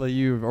committed? Like,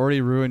 you've already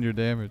ruined your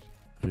damage.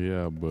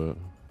 Yeah, but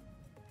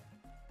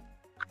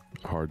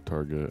hard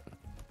target.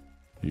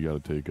 You gotta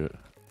take it.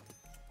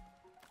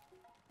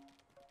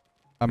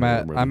 I'm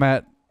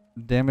at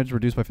damage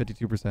reduced by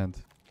 52%.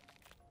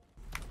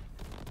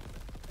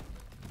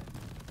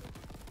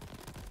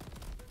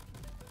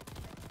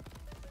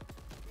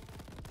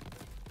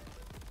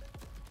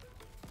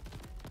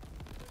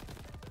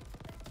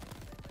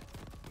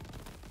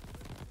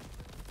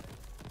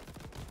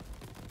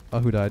 Oh,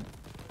 who died?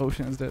 Oh,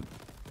 Shannon's dead.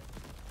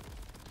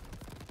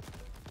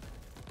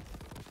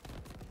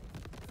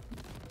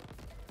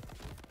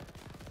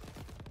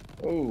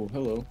 Oh,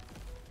 hello.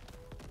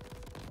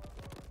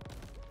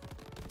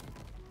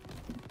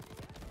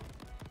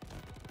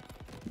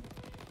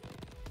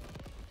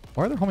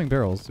 Why are there homing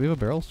barrels? Do we have a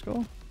barrel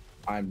skull?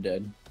 I'm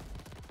dead.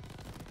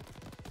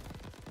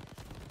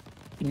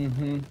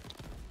 Mm-hmm.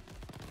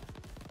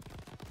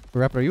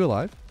 Raptor, are you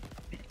alive?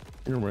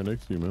 Here, I'm right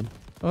next to you, man.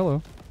 Oh,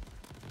 hello.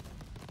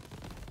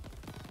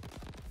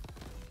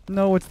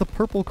 No, it's the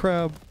purple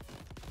crab.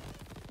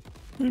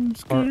 I'm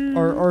scared.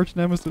 Our arch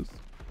nemesis.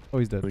 Oh,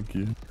 he's dead. Thank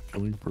you.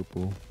 Killing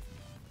purple.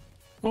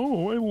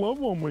 Oh, I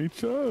love on my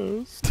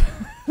chest.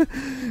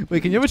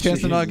 Wait, can you have a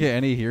chance to not Jeez. get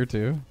any here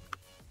too?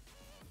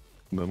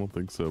 No, I don't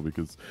think so,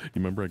 because you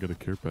remember I get a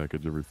care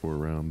package every 4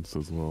 rounds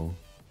as well.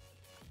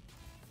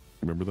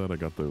 Remember that? I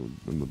got that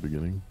in the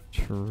beginning.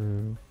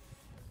 True.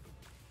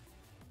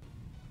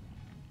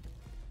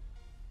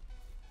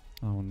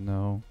 Oh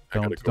no! I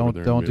gotta Don't go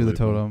over there and do the melee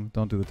them. totem.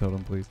 Don't do the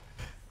totem, please.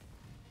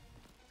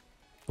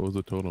 What was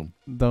the totem?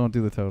 Don't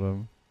do the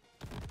totem.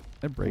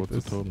 I break What's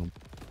this. the totem?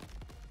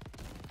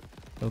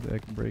 I don't think I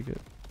can break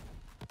it.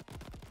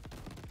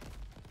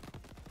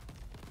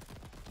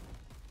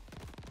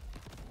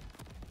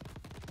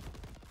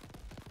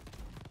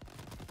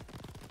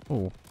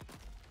 Oh,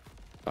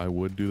 I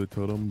would do the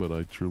totem, but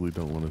I truly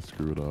don't want to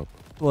screw it up.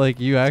 like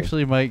you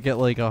actually might get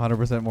like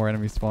 100% more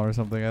enemy spawn or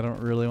something. I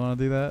don't really want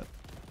to do that.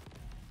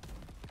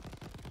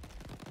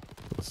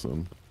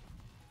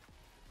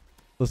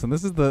 Listen,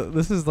 this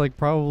is like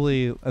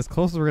probably as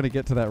close as we're gonna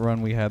get to that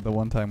run we had the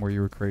one time where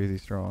you were crazy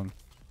strong.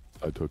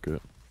 I took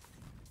it.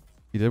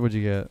 You did? What'd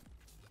you get?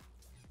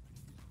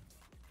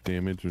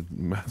 Damage was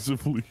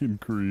massively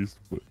increased,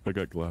 but I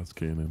got glass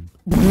cannon.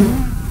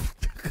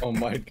 Oh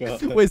my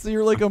god. Wait, so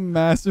you're like a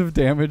massive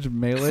damage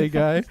melee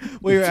guy?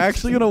 Wait, you're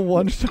actually gonna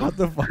one-shot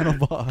the final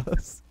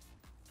boss?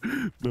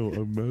 No,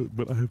 I'm mad,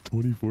 but I have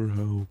 24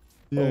 health.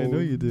 Yeah, I know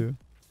you do.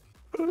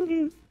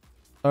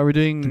 Are we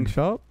doing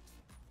shop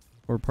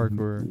or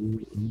parkour?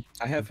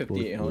 I have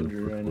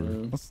 5,800 right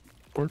now.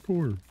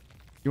 Parkour.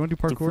 You want to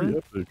do It's a free parkour?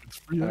 epic. It's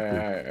free Alright,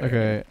 epic. alright, alright.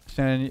 Okay,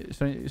 Shannon.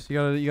 So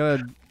you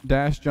gotta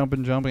dash, jump,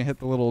 and hit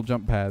the little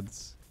jump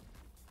pads.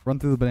 Run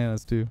through the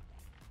bananas too.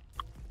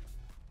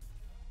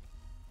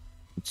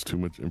 It's too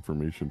much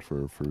information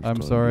for a first I'm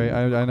time sorry.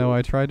 doing I know. parkour.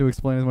 I tried to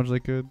explain as much as I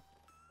could.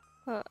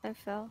 Oh, I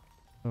fell.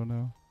 Oh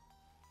no.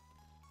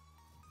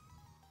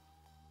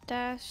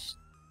 Dash.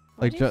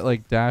 Like What do you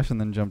like dash and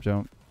then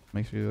jump.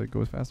 Make sure you like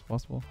go as fast as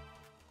possible.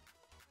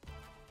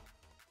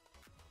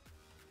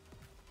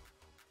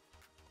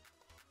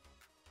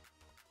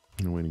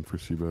 I'm waiting for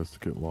Seabass to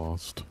get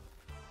lost.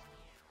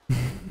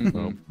 Mhm.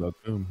 No, that's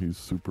him. He's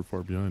super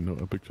far behind. No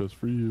epic chest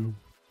for you.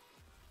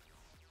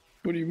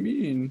 What do you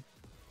mean?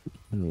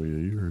 Oh yeah,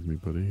 you heard me,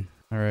 buddy.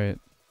 All right.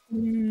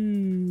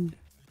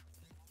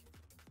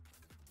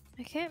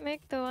 I can't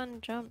make the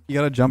one jump. You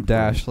gotta jump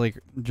dash, like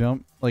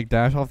jump, like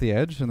dash off the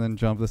edge, and then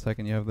jump the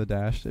second you have the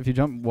dash. If you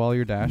jump while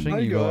you're dashing, Hi,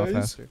 you go off guys.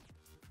 faster.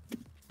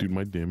 Dude,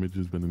 my damage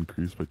has been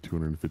increased by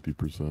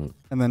 250%.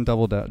 And then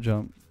double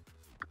jump.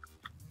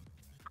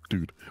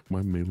 Dude,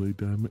 my melee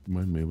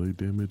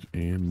damage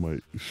and my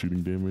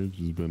shooting damage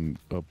has been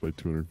up by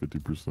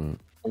 250%.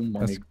 Oh my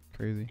That's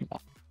crazy.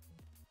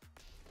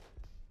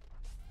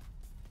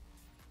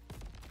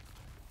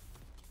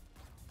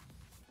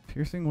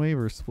 Piercing wave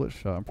or split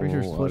shot? I'm pretty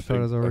sure Oh, split I shot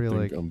think- is I already think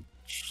like. I'm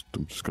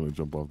just gonna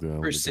jump off the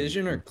island.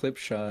 precision or again. clip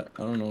shot?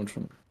 I don't know which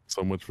one.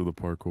 So much for the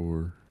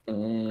parkour.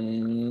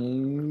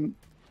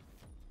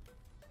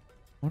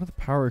 What are the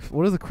power?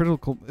 What is the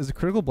critical? Is a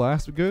critical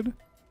blast good?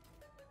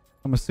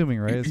 I'm assuming,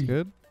 right? It's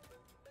good.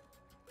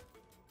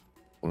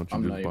 Why don't you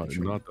I'm just not buy? even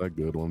sure. Not that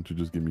good. Why don't you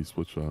just give me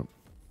split shot?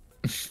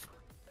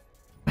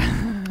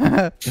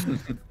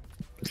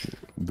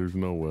 There's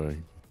no way.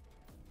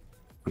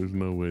 There's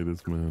no way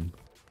this man.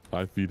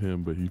 I feed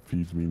him, but he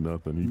feeds me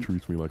nothing. He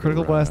treats me like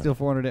Critical a blast rat. deal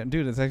 400.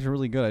 Dude, it's actually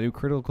really good. I do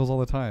criticals all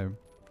the time.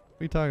 What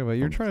are you talking about?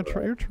 You're I'm trying to.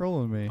 sorry. You're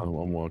trolling me. I'm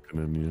walking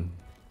in you.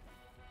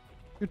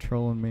 You're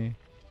trolling me.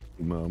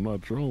 No, I'm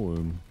not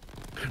trolling.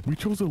 We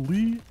chose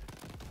elite.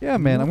 Yeah,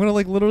 man. I'm gonna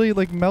like literally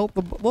like melt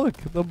the. Look,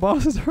 the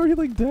boss is already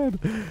like dead.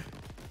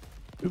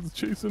 It's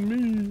chasing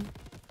me.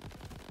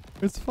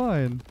 It's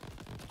fine.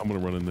 I'm gonna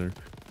run in there.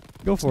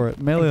 Go for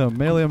it. Melee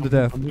him to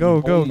death. I'm Go,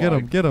 in- go, Oh get my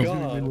him, get him.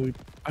 God.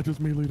 I just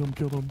meleeed him,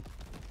 killed him.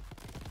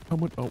 I'm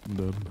dead. I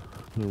That's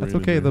ran in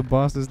okay. The there.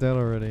 boss is dead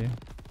already.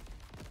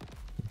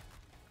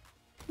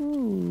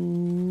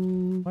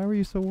 Ooh, Why were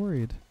you so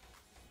worried?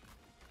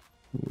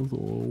 I was a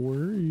little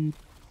worried.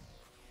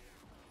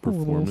 A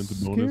little Performance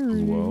bonus as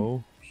scary.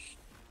 well.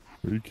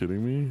 Are you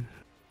kidding me?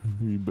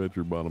 You bet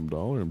your bottom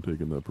dollar I'm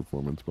taking that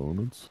performance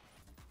bonus.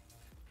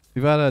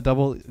 We've got a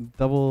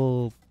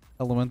double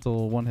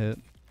elemental one hit.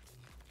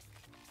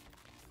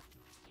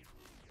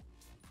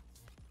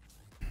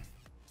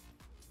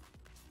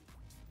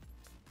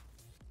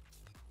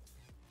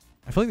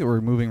 I feel like that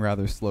we're moving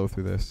rather slow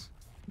through this.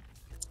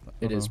 I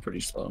It don't is know. pretty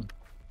slow.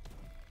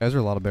 Guys, there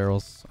are a lot of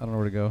barrels. I don't know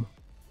where to go.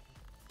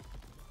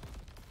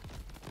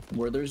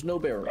 Where there's no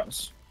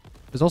barrels.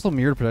 There's also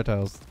mirrored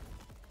projectiles.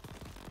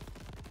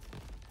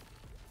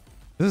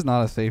 This is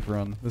not a safe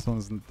run. This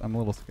one's. I'm a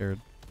little scared.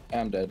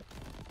 I'm dead.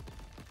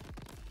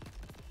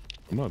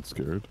 I'm not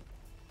scared.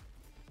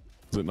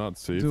 Is it not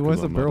safe? Dude, why 'cause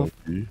is the I'm barrel-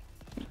 not OP?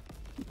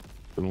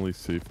 It's only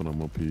safe when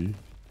I'm OP.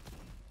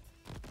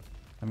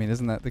 I mean,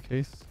 isn't that the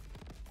case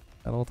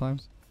at all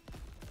times?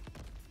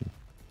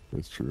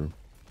 That's true.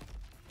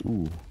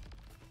 Ooh.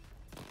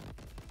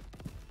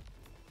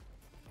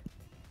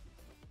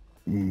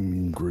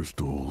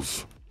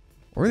 Crystals.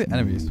 Where are the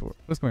enemies?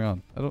 What's going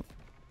on? I don't.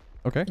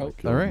 Okay. Oh.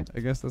 All right. I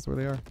guess that's where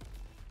they are.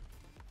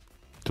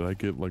 Did I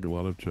get like a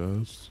lot of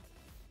chests?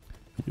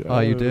 Yeah. Ah,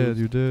 you did.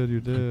 You did. You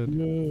did.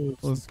 Yes.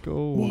 Let's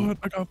go. What?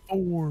 I got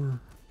 4.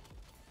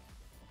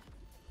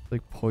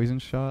 Like poison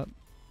shot.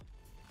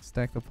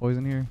 Stack the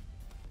poison here.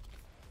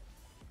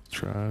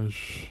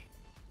 Trash.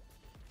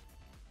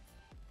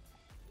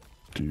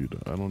 Dude,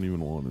 I don't even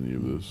want any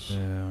of this.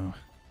 Yeah.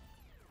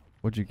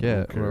 What'd you I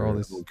don't get? What are all care.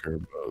 this I don't care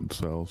about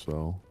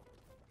sell.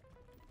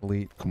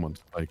 elite? Come on,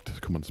 spiked.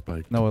 Come on,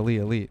 spiked. No,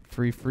 elite.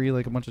 Free,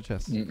 like a bunch of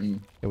chests. Mm-mm.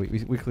 Yeah,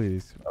 we clear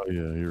these. Oh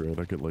yeah, you're right.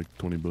 I get like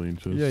 20 billion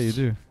chests. Yeah, you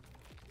do.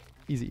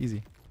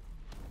 Easy.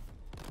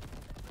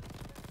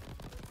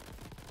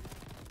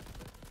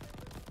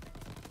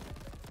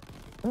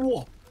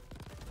 Whoa.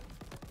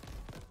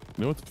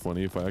 You know what's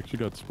funny? If I actually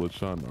got split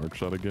shot and arc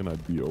shot again,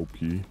 I'd be OP.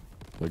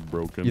 Like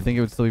broken. You think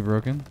it would still be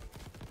broken?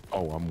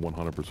 Oh, I'm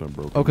 100%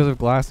 broken. Oh, because of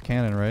glass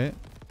cannon, right?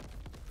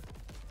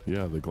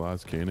 Yeah, the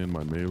glass cannon,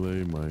 my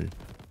melee,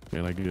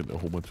 and I get a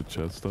whole bunch of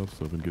chest stuff,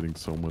 so I've been getting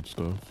so much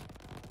stuff.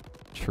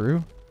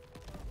 True.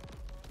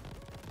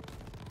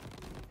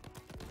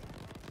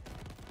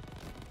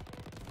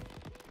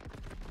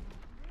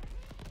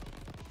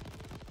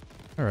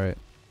 All right.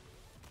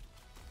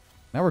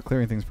 Now we're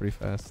clearing things pretty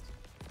fast.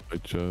 My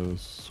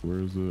chest, where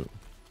is it?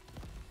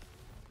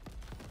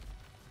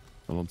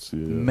 I don't see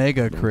it.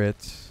 Mega No.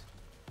 crits.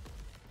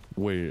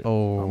 Wait.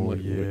 Oh I'm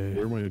like, yeah.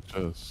 where are my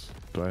chests?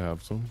 Do I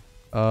have some?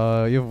 You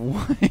have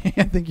one.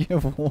 I think you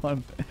have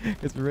one.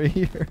 It's right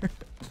here.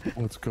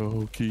 Let's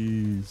go,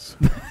 keys.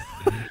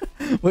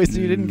 Wait, so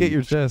you didn't get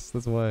your chest?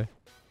 That's why.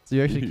 So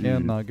you actually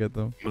can not get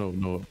them.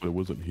 No, it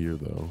wasn't here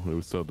though. It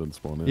was still didn't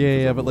spawn in. Yeah,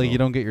 'cause yeah, I but moved like you on.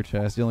 don't get your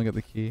chest. You only get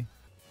the key.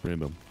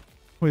 Random.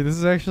 Wait, this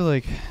is actually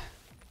like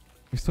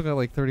we still got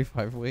like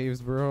 35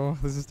 waves, bro.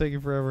 This is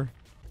taking forever.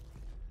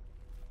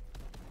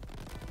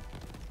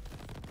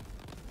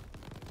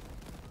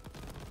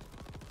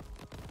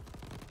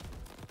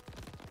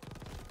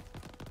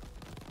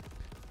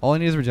 All I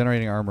need is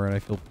regenerating armor, and I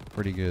feel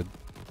pretty good.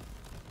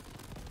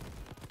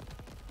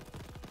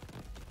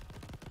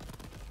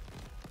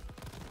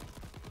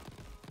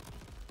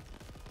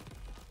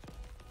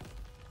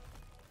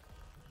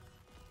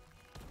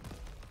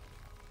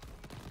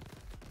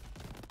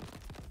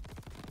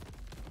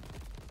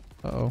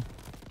 Uh-oh.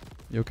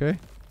 You okay?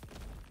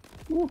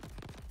 Woo.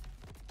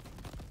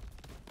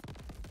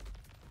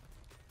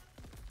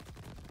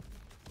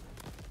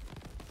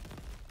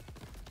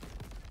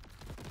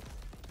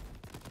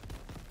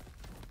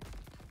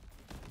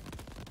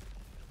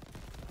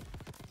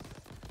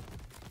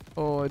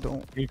 Oh, I don't.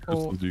 How many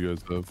crystals do you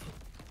guys have?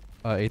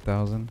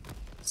 8,000.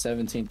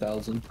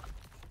 17,000.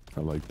 I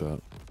like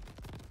that.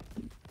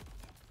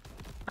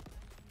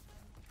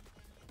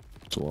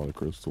 It's a lot of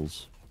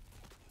crystals.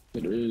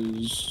 It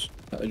is.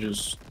 I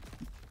just.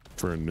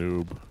 For a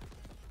noob.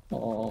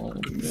 Oh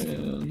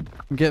man.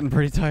 I'm getting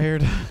pretty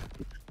tired.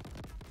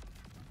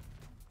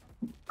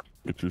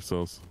 Get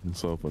yourself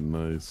a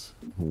nice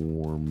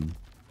warm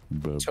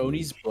beverage.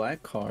 Tony's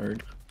black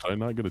card. Did I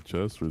not get a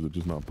chest or is it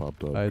just not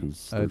popped up? I-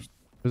 'Cause I-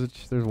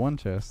 There's one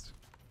chest.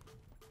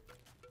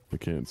 I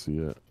can't see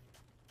it.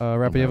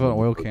 Rappy, you have an having-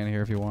 oil can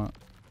here if you want.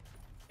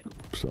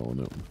 Selling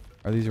it.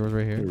 Are these yours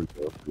right Here here? we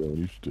go. Yeah, when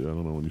you shoot, I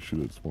don't know when you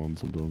shoot it spawn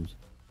sometimes.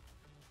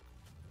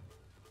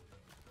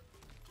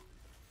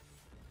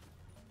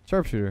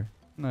 Sharpshooter.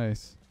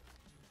 Nice.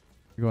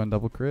 You go on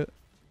double crit?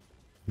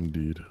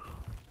 Indeed.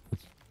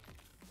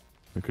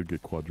 I could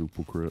get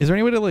quadruple crit. Is there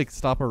any way to like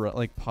stop a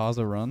like pause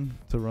a run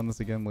to run this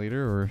again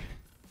later, or?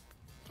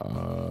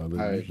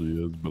 There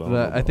usually is, but I don't know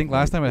I about think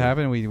last time it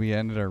Nightmare. happened, we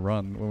ended our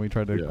run when we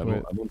tried to Yeah, I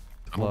quit. don't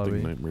lobby.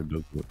 think Nightmare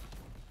does it.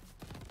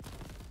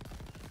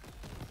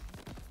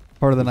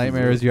 Part of the This is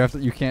nightmare it.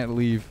 is you can't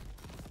leave.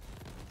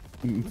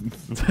 You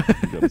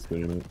gotta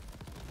stay in it.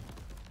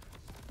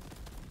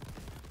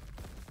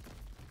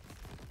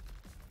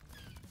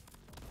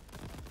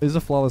 This is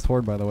a flawless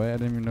horde, by the way. I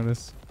didn't even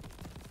notice.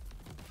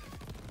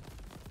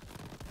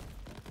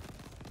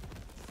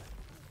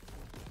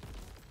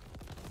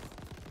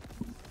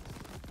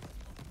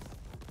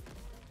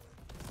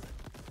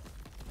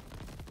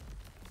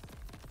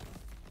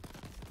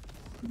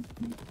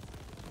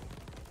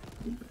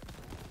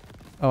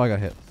 Oh, I got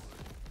hit.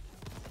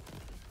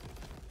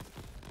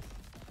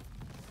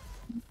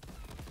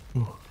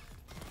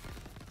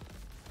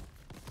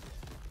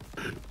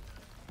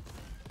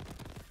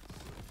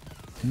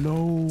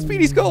 No.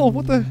 Speedy skull!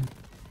 What the?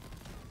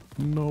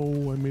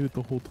 No, I made it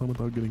the whole time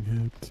without getting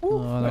hit. Oh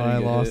no, didn't I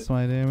get lost hit.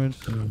 my damage.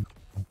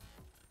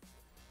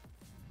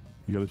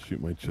 You gotta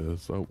shoot my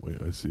chest. Oh wait,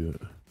 I see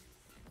it.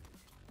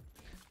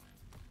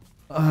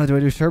 Do I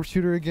do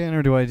sharpshooter again,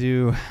 or do I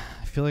do?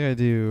 I feel like I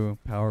do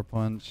power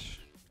punch.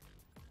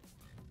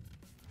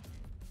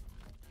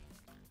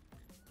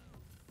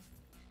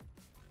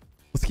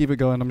 Let's keep it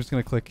going. I'm just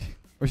gonna click.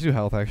 Or should do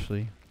health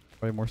actually.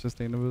 Probably more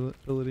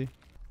sustainability.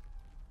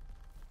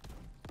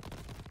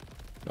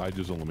 I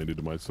just eliminated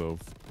it myself.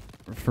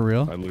 For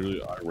real? I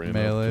ran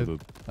Melee? up to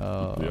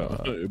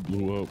the. Yeah, it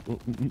blew up.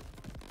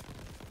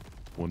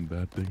 One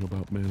bad thing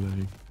about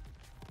melee.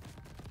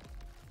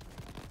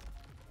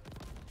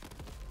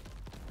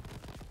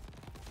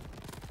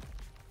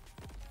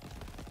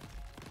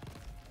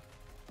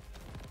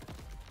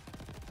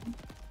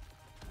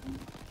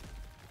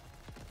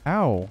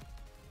 Ow.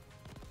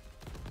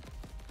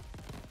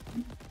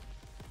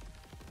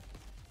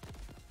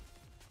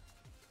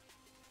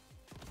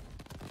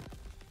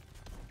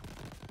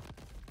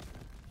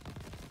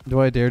 Do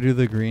I dare do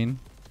the green?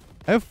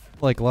 I have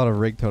like a lot of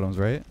rig totems,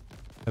 right?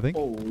 I think.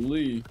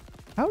 Holy.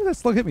 How did that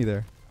slug hit me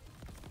there?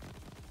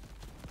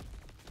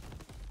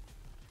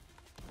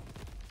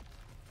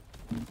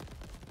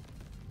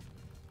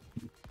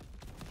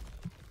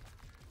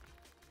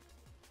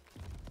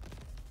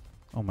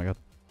 Oh my god.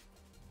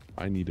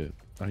 I need it.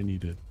 I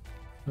need it.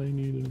 I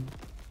need it.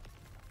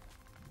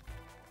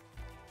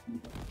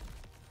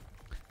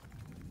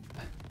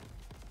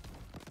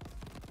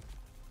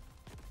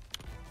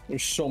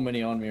 There's so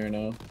many on me right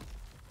now.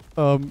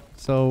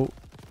 So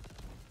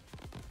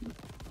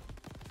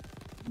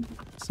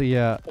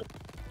yeah.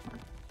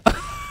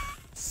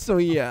 So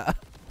yeah.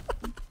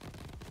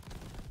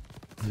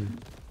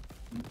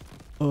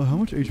 How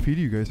much HP do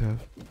you guys have?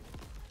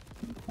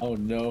 Oh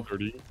no.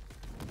 30.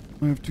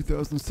 I have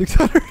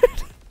 2,600.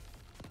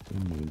 Oh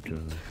my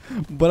god.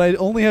 But I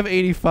only have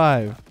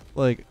 85.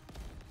 Like,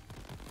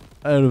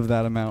 out of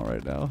that amount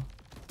right now.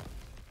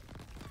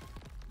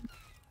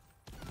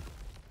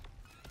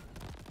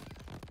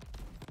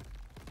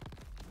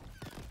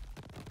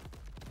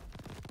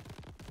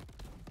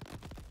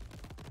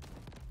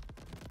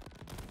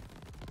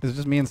 Is it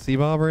just me and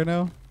C-Bob right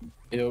now?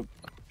 Yep.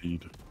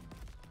 Indeed.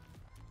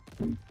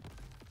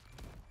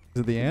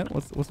 Is it the ant?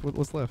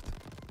 What's left?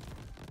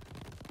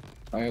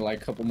 I got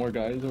like a couple more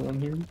guys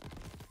around here.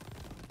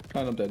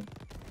 Kind of dead.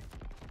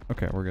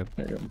 Okay, we're good.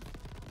 There you go.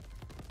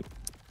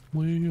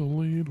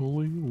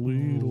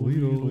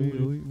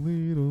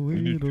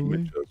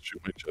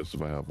 Shoot my chest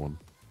if I have one.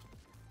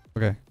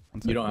 Okay.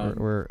 You don't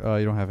have-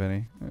 you don't have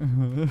any.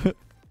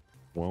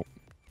 Well,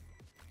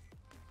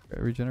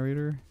 Okay,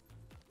 regenerator.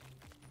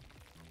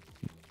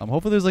 I'm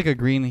hoping there's like a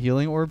green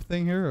healing orb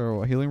thing here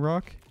or a healing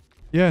rock.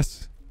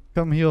 Yes.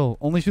 Come heal.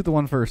 Only shoot the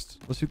one first.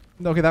 Let's shoot.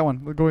 No, okay, that one.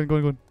 Go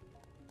in.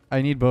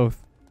 I need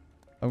both.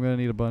 I'm gonna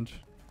need a bunch.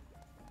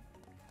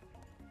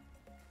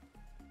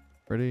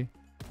 Ready?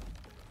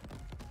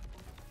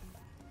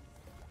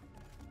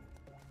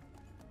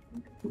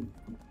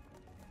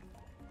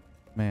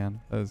 Man,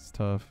 that is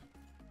tough.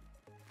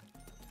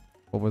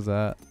 What was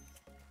that?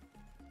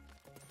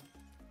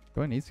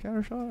 Do I need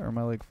scatter shot or am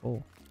I like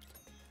full?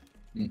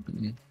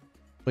 Mm-mm.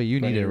 Wait, you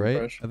Do I need need it, to right?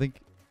 refresh? I think.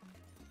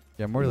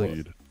 Yeah, more like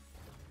lead.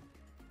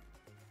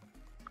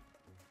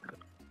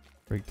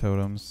 break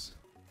totems.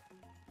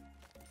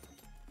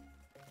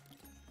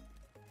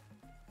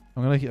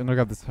 I'm gonna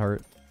grab this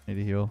heart. Need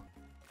to heal.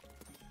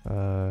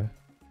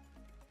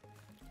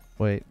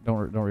 Wait,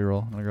 don't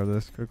reroll. I'm gonna grab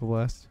this critical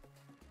blast.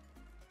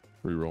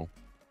 Reroll.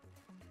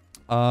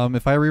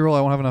 If I reroll,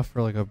 I won't have enough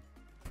for like a.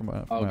 For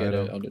my I'll get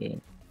item. it. I'll get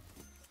it.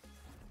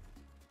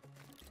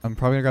 I'm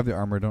probably gonna grab the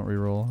armor. Don't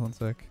reroll. 1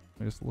 sec.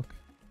 Let me just look.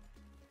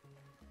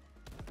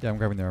 Yeah, I'm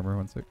grabbing the armor.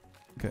 1 sec.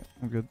 Okay,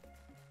 I'm good.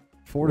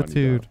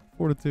 Fortitude.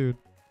 Fortitude.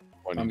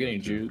 Why I'm need getting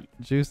that? juice.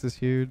 Juice is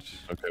huge.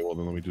 Okay, well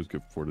then let me just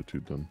get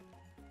fortitude done.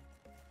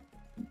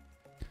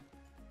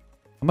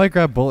 I might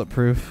grab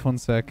bulletproof. 1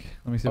 sec.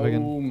 Let me see if I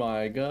can. Oh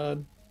my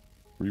god.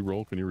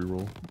 Reroll? Can you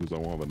reroll? Because I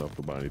won't have enough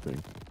to buy anything.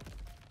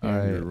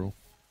 Alright. Reroll.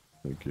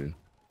 Thank you.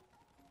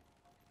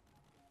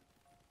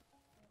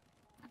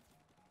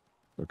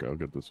 Okay, I'll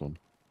get this one.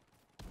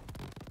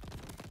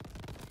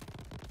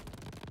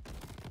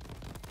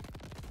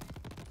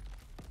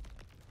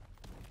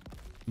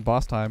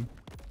 Boss time.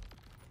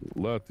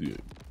 Lethamyr.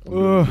 I'm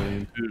Ugh. doing a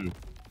million too.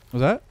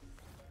 Was that?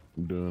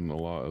 I'm doing a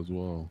lot as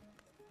well.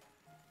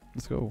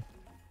 Let's go.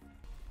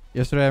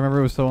 Yesterday I remember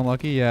it was so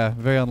unlucky. Yeah,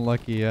 very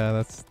unlucky. Yeah,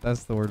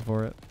 that's the word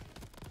for it.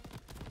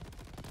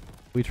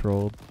 We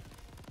trolled.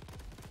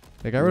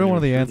 I got rid of one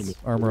of the ants'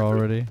 armor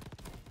already.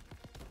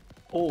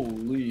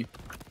 Holy.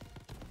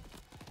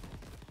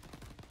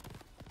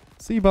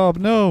 See, Bob,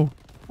 no.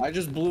 I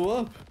just blew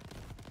up.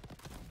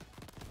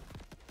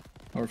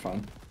 We're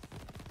fine.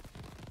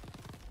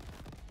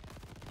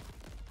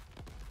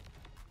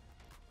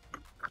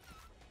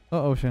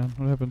 Uh-oh, Shan.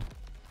 What happened?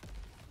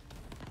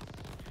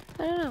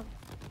 I don't know.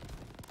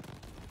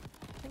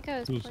 I think I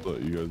was Just playing.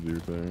 let you guys do your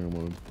thing. I'm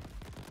gonna.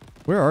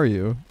 Where are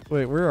you?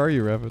 Wait, where are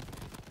you, Rapid?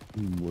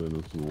 Wait,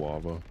 this is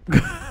lava.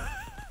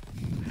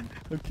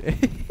 Okay.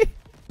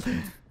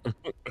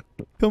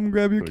 Come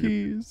grab your Go get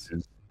keys.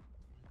 keys.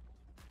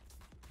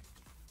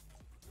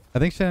 I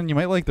think, Shannon, you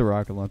might like the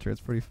rocket launcher.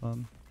 It's pretty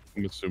fun.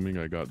 I'm assuming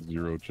I got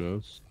 0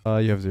 chests.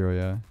 You have 0,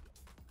 yeah.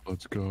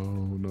 Let's go.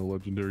 No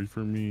legendary for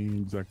me.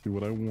 Exactly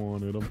what I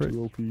wanted. I'm Crit-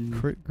 too OP.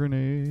 Crit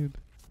grenade.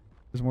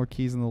 There's more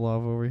keys in the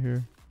lava over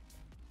here.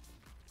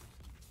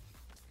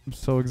 I'm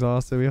so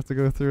exhausted. We have to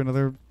go through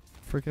another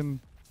freaking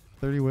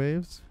 30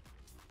 waves.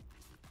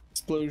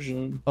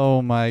 Explosion.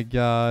 Oh my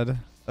god.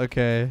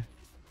 Okay.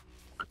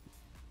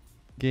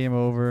 Game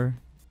over.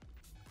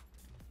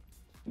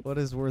 What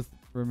is worth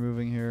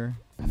removing here?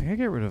 I think I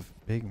get rid of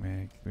Big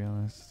Mag, to be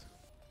honest.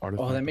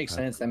 Oh, that makes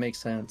sense. That makes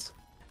sense.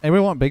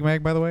 Anybody want Big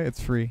Mag, by the way?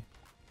 It's free.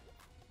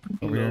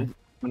 Over No. here.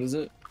 What is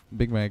it?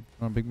 Big Mag.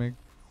 Want Big Mag?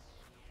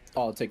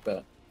 Oh, I'll take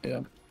that.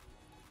 Yeah.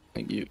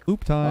 Thank you.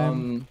 Oop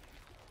time.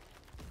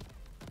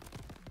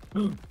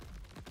 Oh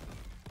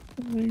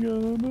my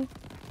god.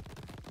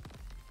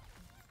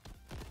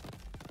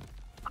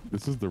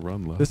 This is the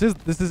run left.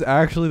 This is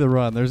actually the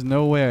run. There's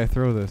no way I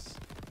throw this.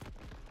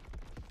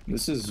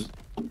 This is.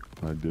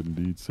 I did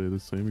indeed say the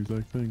same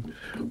exact thing.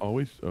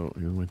 Always. Oh,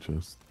 here's my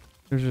chest.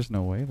 There's just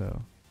no way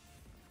though.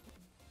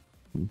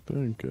 I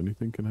think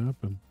anything can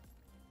happen.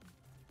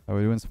 Are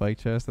we doing spike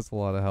chest? That's a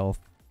lot of health.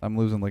 I'm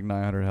losing like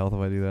 900 health if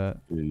I do that.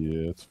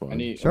 Yeah, it's fine. I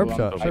need. Sharp oh,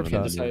 shot, I sharp can't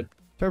shot. decide.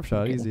 Sharp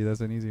shot, Okay. easy.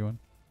 That's an easy one.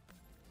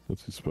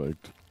 Let's see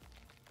spiked.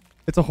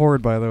 It's a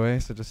horde, by the way,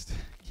 so just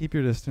keep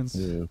your distance.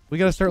 Yeah. We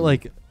gotta start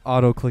like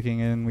auto clicking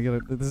in. We gotta.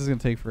 This is gonna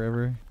take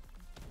forever.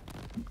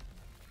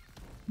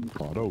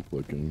 Auto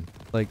clicking.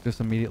 Like just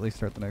immediately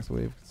start the next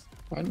wave.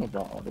 I know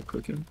about auto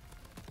clicking.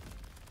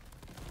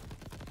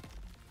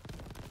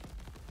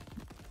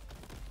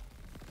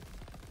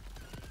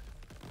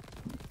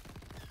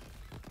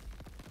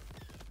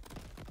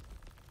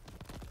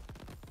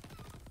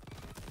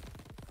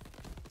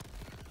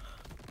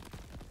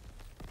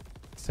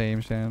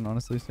 Same, Shannon.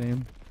 Honestly,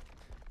 same.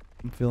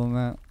 I'm feeling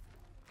that.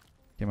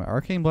 Okay, my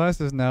arcane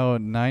blast is now a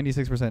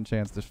 96%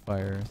 chance to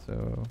fire.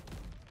 So,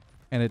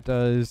 and it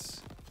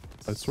does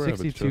I swear I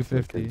have a chest I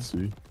 6250. can't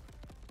see.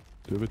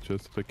 Do you have a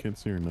chest if I can't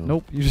see or no?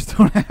 Nope, you just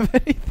don't have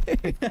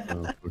anything.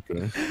 Oh,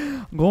 okay.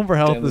 I'm going for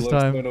health Damn, the this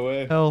looks time. went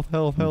away. Health,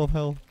 health, health,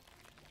 health.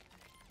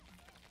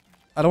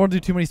 I don't want to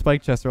do too many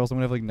spike chests or else I'm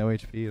gonna have like no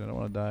HP and I don't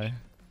want to die.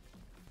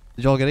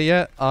 Did y'all get it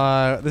yet?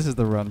 This is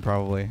the run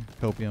probably.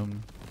 Copium,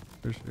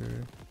 for sure.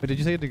 Wait, did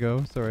you say it to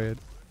go? Sorry.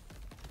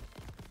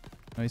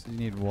 I said you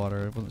need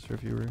water. I wasn't sure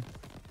if you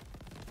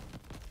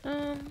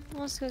were.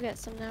 Let's go get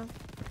some now.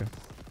 Okay.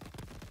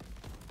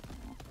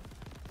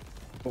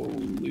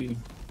 Holy.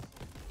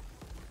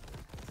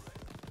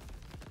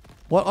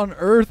 What on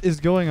earth is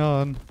going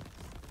on?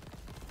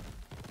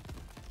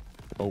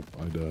 Oh,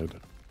 I died.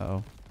 Uh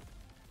oh.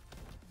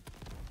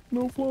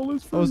 No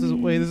flawless for Oh, this is,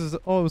 me. wait, this is.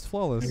 Oh, it was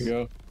flawless. There you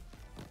go.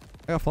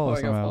 I got flawless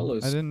I got somehow.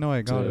 flawless. I didn't know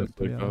I got Yeah, it.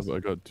 to be honest. I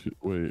got two.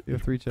 Wait. You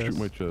have 3 chests. Shoot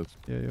my chest.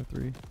 Yeah, you have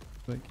 3.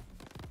 Like,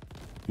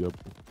 Yep.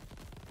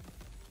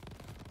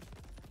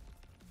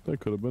 That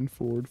could have been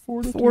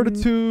fortitude.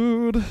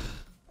 fortitude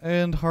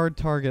and hard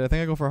target. I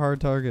think I go for hard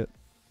target.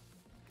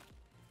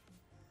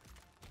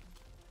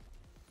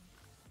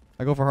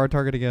 I go for hard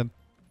target again.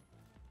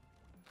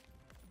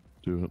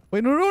 Do it.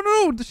 Wait,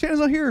 no! The Shannon's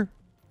not here.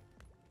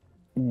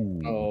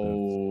 Ooh.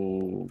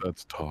 Oh.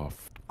 That's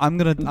tough.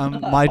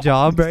 My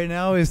job right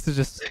now is to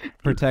just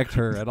protect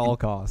her at all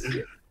costs.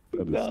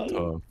 That is No.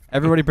 tough.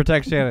 Everybody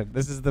protect Shannon.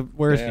 This is the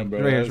where is she? Damn,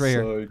 bro, Right here. that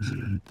Right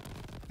here.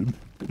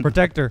 sucks.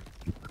 Protect her.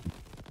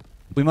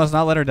 We must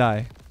not let her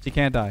die. She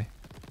can't die.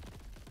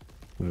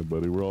 Yeah,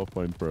 buddy, we're all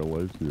fighting for our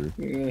lives here.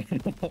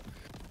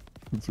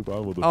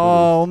 Survival of the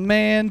Oh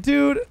man,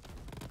 dude. fittest.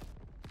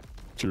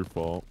 It's your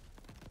fault.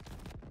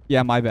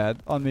 Yeah, my bad.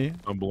 On me.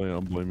 I'm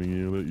blaming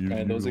you that you.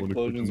 Man, those you wanna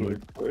explosions cook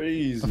were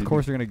crazy. Of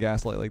course you're gonna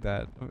gaslight like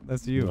that.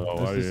 That's you. No,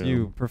 That's I just am.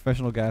 you,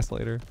 professional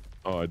gaslighter.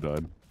 Oh, I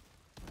died.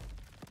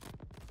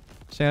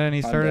 Shannon, he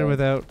I'm started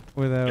down.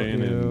 without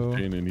you.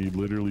 Shannon, he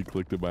literally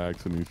clicked it by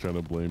accident. He's trying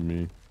to blame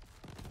me.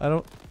 I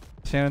don't.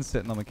 Shannon's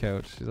sitting on the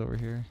couch. She's over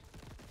here.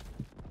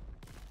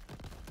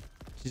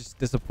 She's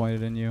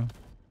disappointed in you.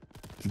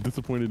 She's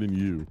disappointed in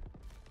you.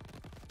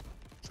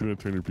 She's gonna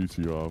turn her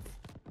PC off.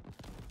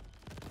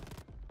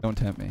 Don't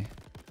tempt me.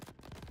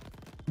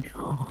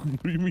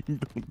 What do you mean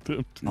don't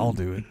tempt me? I'll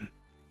do it.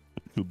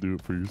 You'll do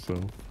it for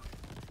yourself.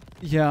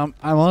 Yeah, I'm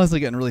honestly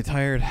getting really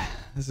tired.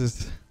 This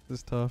is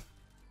tough.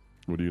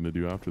 What are you gonna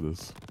do after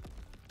this?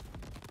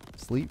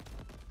 Sleep.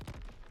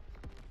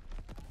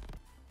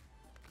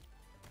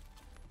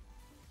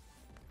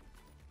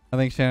 I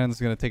think Shannon's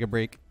gonna take a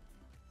break.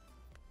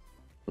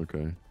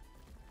 Okay.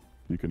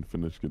 You can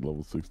finish get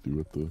level 60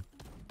 with the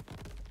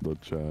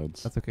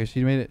chads. That's okay.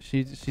 She made it.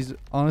 She's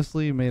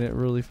honestly made it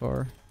really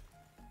far.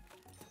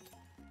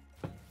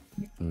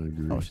 I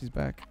agree. Oh, she's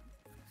back.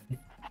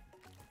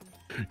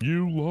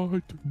 You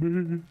lied to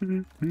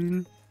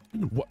me.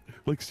 What?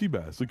 Like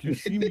Seabass, like you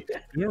see me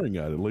staring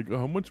at it. Like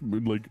how much?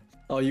 Like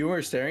Oh, you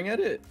weren't staring at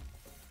it?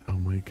 oh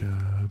my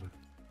god.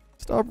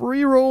 Stop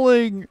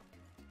re-rolling.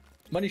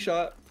 Money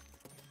shot.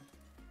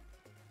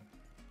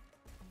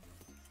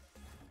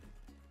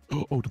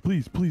 Oh,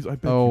 please, I beg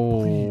Oh,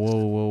 you,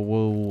 please.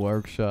 whoa,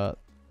 arc shot.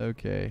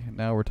 Okay,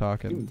 now we're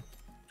talking.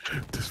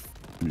 This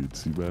dude,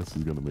 Seabass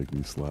is gonna make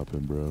me slap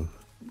him, bro.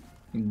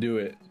 Do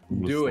it.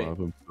 I'm gonna Do it. slap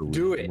him silly.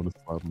 Do it. I'm gonna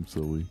slap him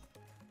silly.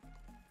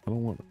 I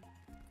don't want.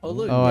 Oh,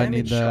 look. Oh, I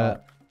damage need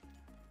that.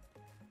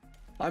 shot.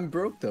 I'm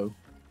broke, though.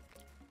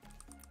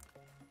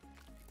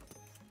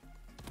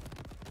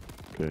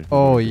 Okay.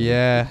 Oh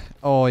yeah.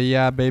 Oh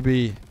yeah,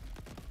 baby.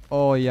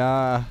 Oh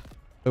yeah.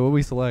 Wait, what do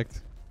we select?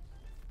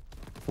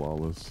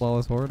 Flawless.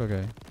 Flawless horde.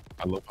 Okay.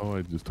 I love how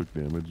I just took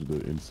damage the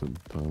instant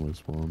time I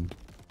spawned.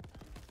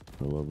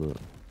 I love it.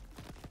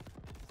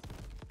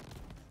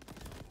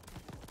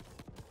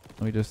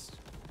 Let me just.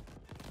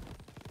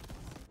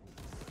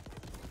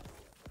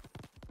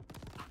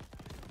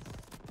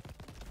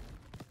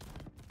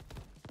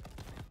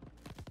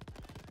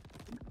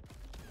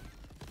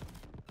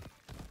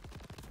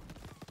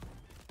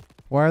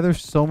 Why are there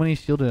so many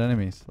shielded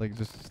enemies? Like,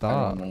 just I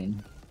stop. don't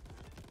know.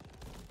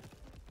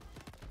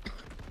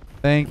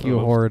 Thank you,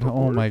 Oh, horde. that's a Oh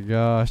horde? my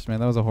gosh, man,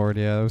 that was a horde.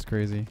 Yeah, that was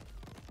crazy.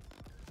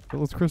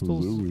 Those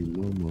crystals. Louie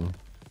Luma.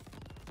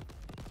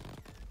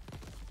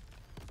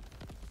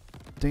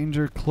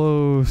 Danger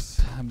close.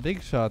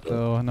 Big shot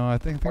though. No, I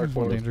think there's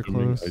one Hardcore. danger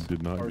Assuming close. I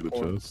did not get a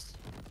Hardcore. chest.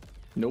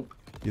 Nope.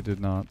 You did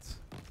not.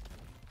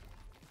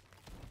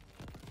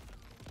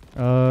 This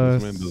man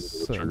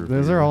doesn't have a trigger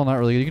Those are finger. all not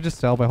really good. You can just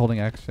sell by holding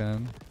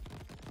action.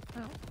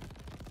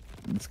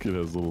 This kid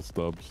has little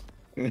stubs.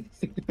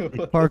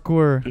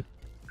 Parkour.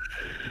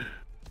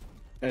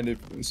 And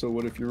so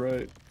what if you're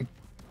right?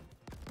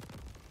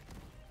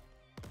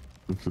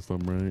 It's just I'm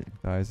right.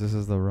 Guys, this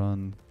is the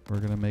run. We're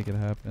gonna make it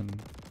happen.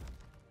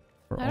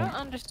 We're I don't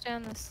all-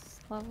 understand this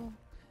level.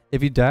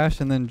 If you dash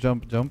and then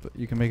jump,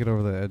 you can make it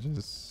over the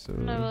edges. So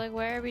No, like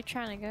where are we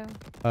trying to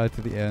go?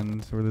 to the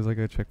end where there's like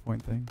a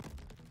checkpoint thing.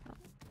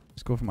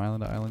 Just go from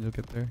island to island, you'll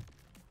get there.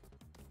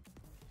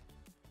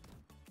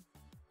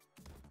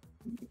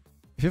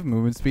 If you have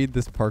movement speed,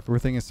 this parkour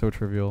thing is so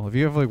trivial. If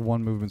you have like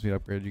one movement speed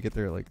upgrade, you get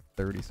there at like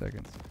 30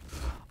 seconds.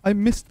 I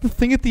missed the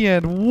thing at the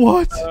end.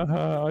 What?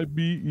 I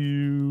beat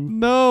you.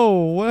 No.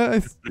 What? I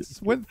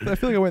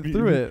feel like I went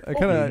through it.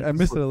 I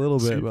missed it a little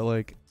bit, but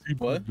like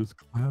What? Just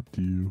clapped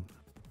you.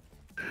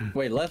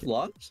 Wait, left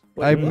locked?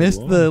 I Wait, what?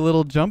 missed the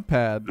little jump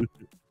pad.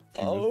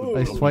 Oh.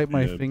 I swiped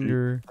my Yeah,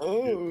 finger.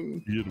 Oh.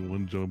 He had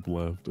one jump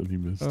left and he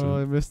missed Oh,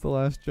 I it. missed the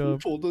last Who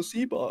jump. pulled the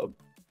C-Bob?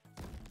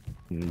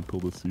 And he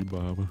pulled a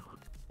C-Bob.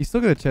 You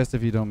still get a chest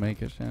if you don't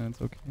make it, Shannon.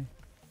 It's okay.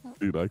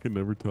 Dude, I can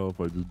never tell if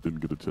I just didn't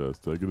get a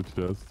chest. Did I get a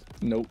chest?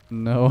 Nope.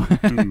 No.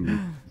 Dude.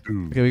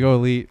 Okay, we go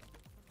elite.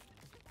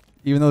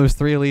 Even though there's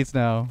 3 elites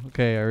now.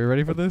 Okay, are we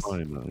ready for this?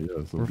 Fine now,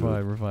 yes. We're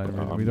fine. We're fine.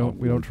 I'm We not don't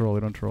worried. troll. We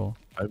don't troll.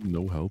 I have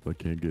no health. I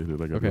can't get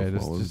hit. I got Okay, no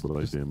just- flawless, just- but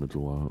just- I damage a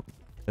lot.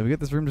 If we get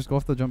this room, just go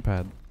off the jump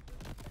pad.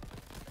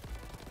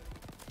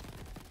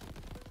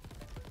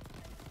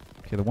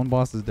 Okay, the one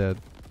boss is dead.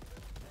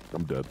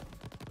 I'm dead.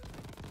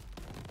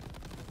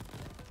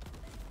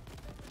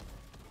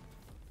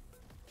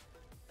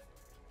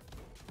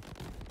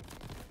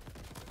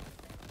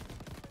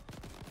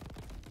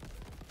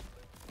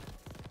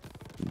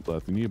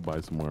 Left, you need to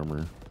buy some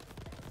armor.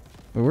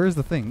 Wait, where is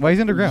the thing? Why he's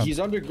underground? He's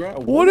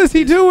underground. What is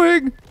he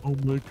doing? Oh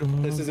my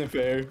god. This isn't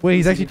fair. Wait,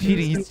 he's This actually isn't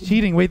cheating. fair. He's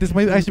cheating. Wait, this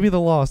might actually be the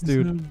loss,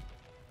 dude.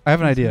 I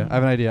have an idea. I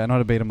know how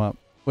to bait him up.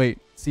 Wait,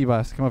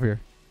 Seabass, come up here.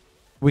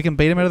 We can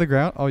bait him out of the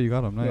ground. Oh, you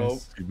got him. Nice. Nope.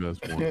 You guys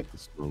wanted the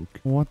smoke.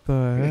 What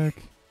the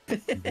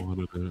heck? You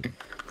wanted it.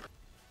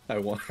 I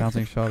won.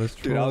 Bouncing shot is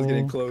troll. Dude, I was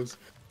getting close.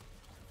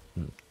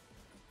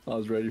 I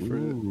was ready for it.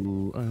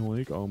 Ooh, I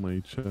like all my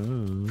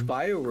chests.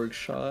 Fireworks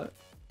shot.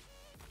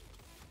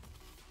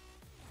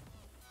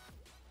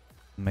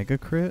 Mega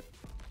crit?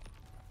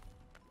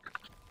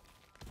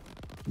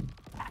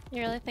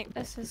 You really think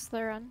this is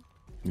the run?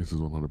 This is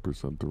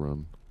 100% the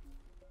run.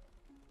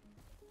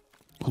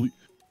 Holy.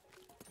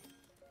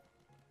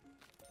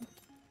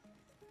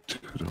 Dude,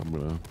 I'm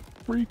gonna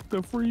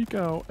freak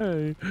out,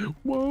 hey.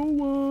 Whoa,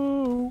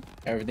 whoa.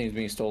 Everything's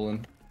being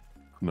stolen.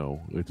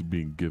 No, it's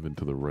being given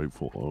to the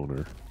rightful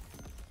owner.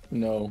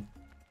 No.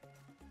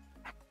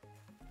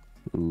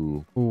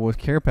 Ooh, Ooh, with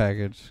care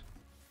package.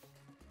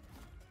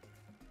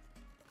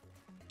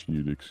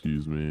 you'd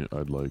excuse me.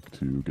 I'd like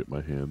to get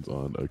my hands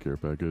on a care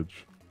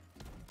package.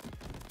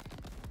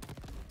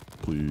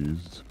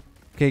 Please.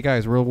 Okay,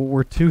 guys,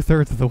 we're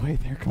 2/3 of the way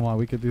there. Come on,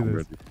 we can do I'm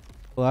this. ready.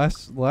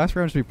 The last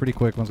round should be pretty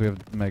quick once we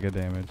have mega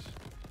damage.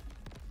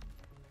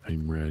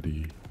 I'm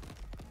ready.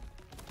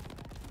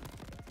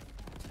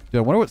 Dude,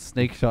 I wonder what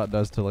snake shot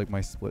does to like my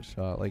split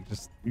shot. Like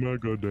just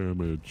Mega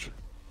damage.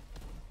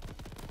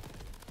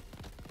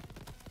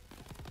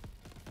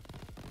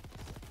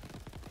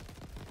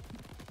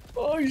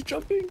 Oh, he's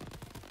jumping.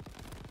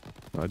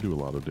 I do a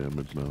lot of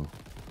damage now.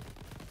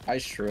 I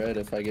shred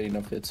if I get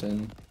enough hits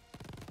in.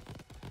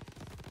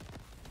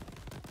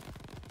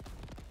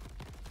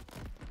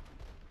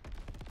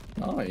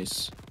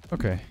 Nice.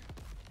 okay.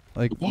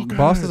 Like Okay.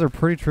 bosses are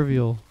pretty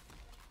trivial.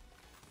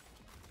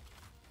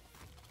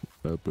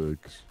 Epic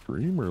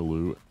streamer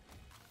loot.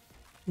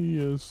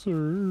 Yes,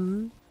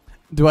 sir.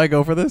 Do I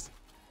go for this?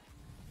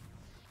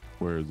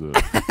 Where is it?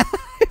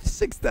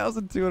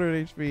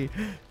 6,200 HP.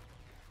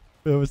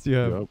 How much do you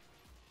have? Yep.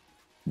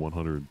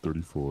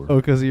 134. Oh,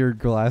 because of your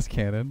glass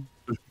cannon.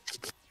 I've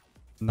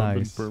been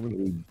Nice.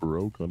 permanently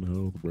broke on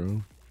health,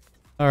 bro.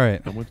 All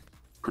right. How much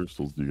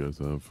crystals do you guys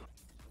have?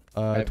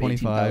 I have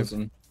 25.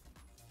 18,000.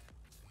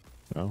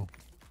 Oh,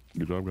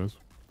 good job, guys.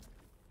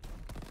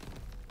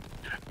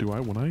 Do I,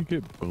 when I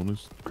get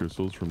bonus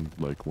crystals from,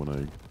 like, when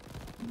I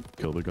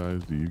kill the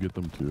guys, do you get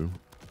them too?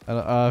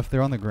 If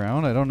they're on the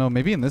ground, I don't know.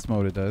 Maybe in this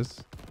mode it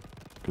does.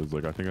 Because,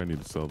 like, I think I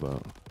need to sell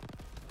that.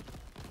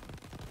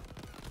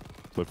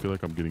 So I feel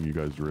like I'm getting you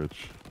guys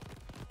rich.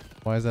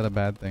 Why is that a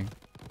bad thing?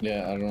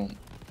 Yeah, I don't.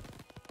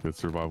 It's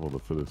survival of the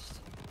fittest.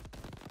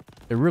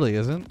 It really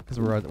isn't, because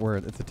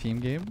it's a team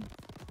game.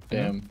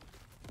 Damn.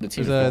 The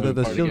team. There's the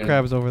party shield game.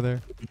 crabs over there.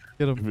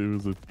 Get If them. it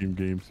was a team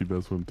game,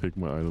 Seabass wouldn't take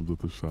my items at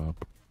the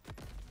shop.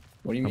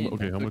 What do you How mu- mean?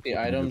 okay, how I took much the do you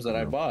items get that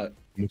I now? bought.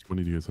 How much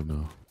money do you guys have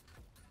now?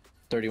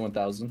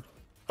 31,000.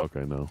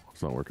 Okay, no,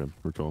 it's not working.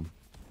 We're chilling.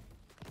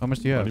 How much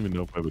do you I have? don't even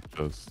know if I have a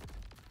chest.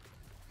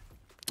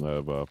 I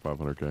have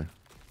 500k.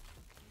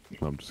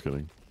 No, I'm just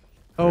kidding.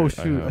 Oh Alright,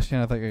 I shoot! have-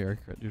 Shannon, I thought you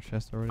got your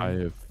chest already.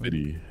 I have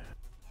 50.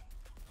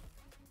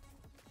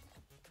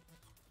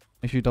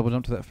 Make sure you double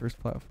jump to that first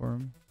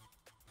platform.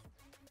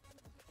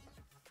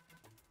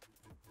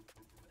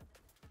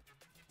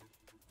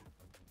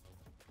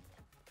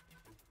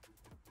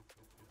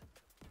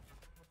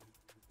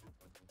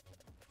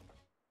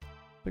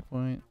 Big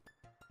point.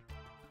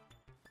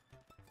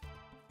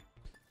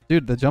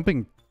 Dude, the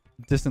jumping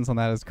distance on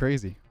that is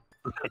crazy.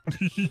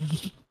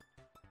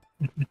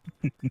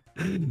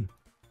 I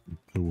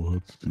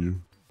watched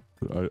you.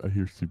 I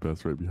hear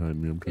Seabass right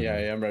behind me. I'm trying Yeah,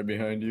 I to... am right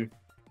behind you.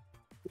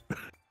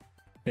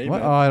 Hey,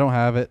 What? man. Oh, I don't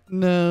have it.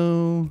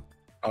 No.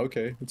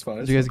 Okay, it's fine.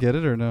 Did you guys get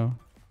it or no?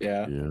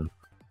 Yeah. Yeah.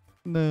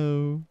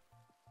 No.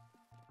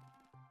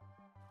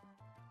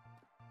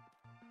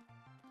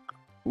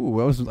 Ooh,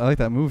 I like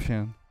that move,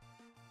 Shan.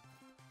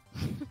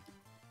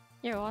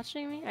 You're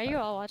watching me? Are you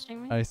all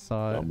watching me? I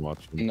saw it. I'm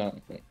watching. No.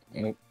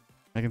 Nope.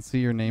 I can see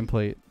your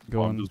nameplate Oh, I'm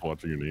going. just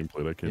watching your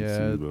nameplate. I can't see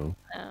Yeah. you though.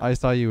 Oh. I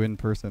saw you in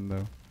person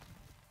though.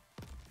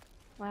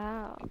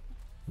 Wow.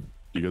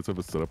 You guys have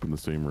it set up in the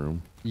same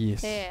room.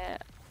 Yes. Yeah.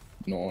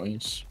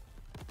 Nice.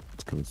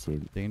 It's kind of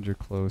sick. Danger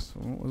close.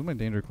 Where's my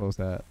danger close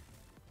at?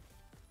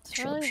 It's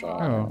Sharp really shot.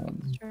 hot Oh.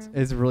 in this room.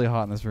 It's really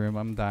hot in this room.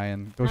 I'm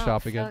dying. Go I don't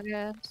shop feel again.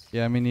 good.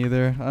 Yeah, me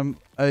neither.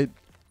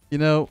 You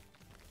know,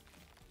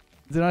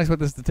 did not expect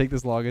this to take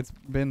this long. It's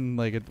been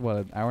like an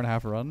hour and a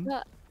half run.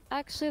 But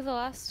actually, the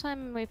last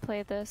time we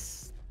played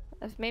this,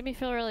 it made me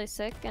feel really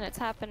sick, and it's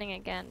happening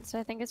again. So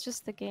I think it's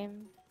just the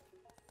game.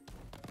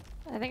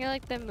 I think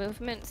like the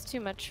movement's too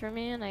much for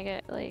me, and I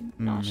get like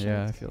nauseous.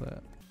 Yeah, I feel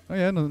that. Oh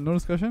yeah, no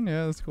discussion.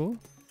 Yeah, that's cool.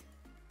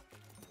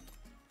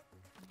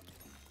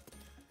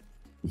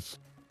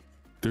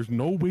 There's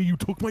no way you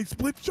took my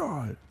split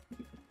shot.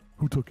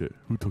 Who took it?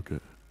 Who took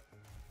it?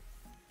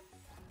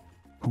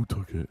 Who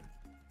took it?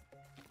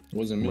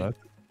 Wasn't me.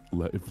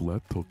 If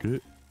Let took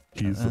it,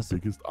 he's That's- the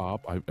biggest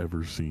op I've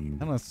ever seen. I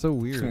don't know. It's so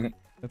weird.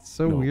 That's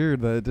so No.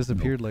 weird that it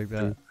disappeared like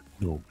that.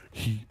 No,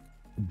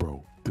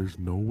 bro, there's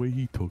no way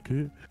he took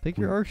it. Take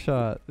your arc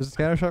shot. There's a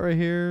scatter shot right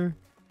here.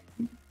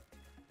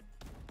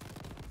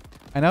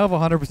 I now have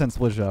 100%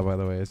 split shot, by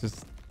the way. It's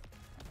just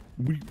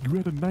You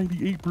had a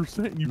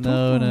 98% and you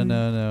no. took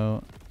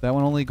mine. That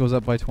one only goes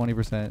up by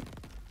 20%.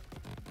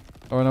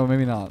 Or no,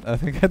 maybe not. I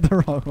think I had the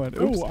wrong one.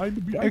 Oops. No, I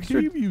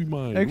Extra- gave you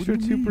mine. Extra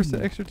What do you 2%.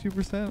 mean? Extra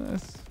 2%.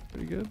 That's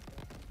pretty good.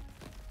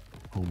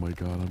 Oh my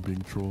god, I'm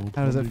being trolled.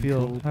 How does I'm it being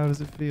feel? trolled. How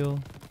does it feel?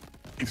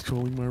 He's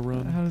trolling my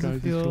run. How does Guys, it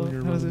he's feel? trolling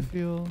our How does it run.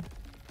 feel?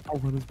 Our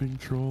run is being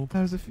trolled.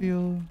 How does it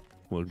feel?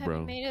 Look, Have bro.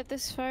 you made it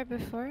this far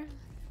before?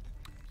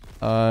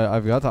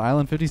 I've got to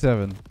Island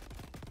 57.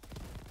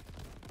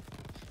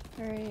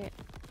 Alright.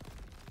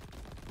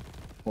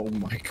 Oh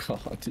my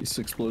god, these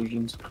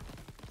explosions.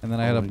 And then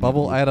I Oh had a my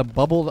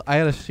bubble. God. I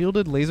had a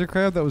shielded laser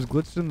crab that was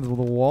glitched into the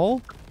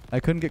wall.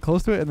 I couldn't get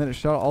close to it, and then it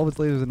shot all of its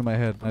lasers into my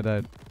head. And I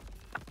died.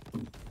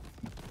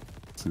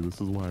 See, this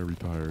is why I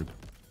retired.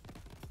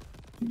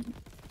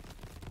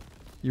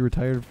 You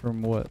retired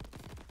from what?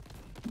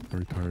 I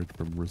retired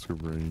from Risk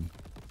of Rain.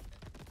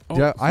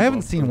 Yeah, I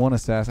haven't so- seen one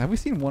assassin. Have we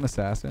seen one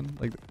assassin?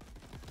 Like,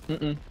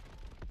 Mm-mm.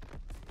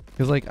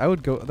 cause like that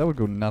would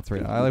go nuts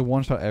right now. I like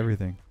one shot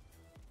everything.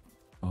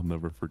 I'll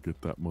never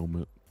forget that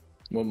moment.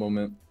 One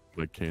moment.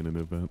 My cannon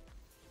event.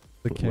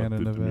 The What Left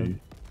cannon did to event. me.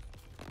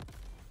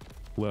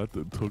 Left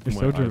took You're my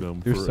so dra-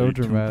 item you're for so a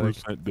dramatic.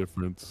 2%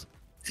 difference.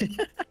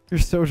 You're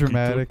so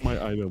dramatic. He took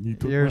my item. He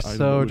took You're my item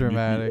so that would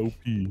dramatic.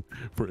 make me OP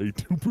for a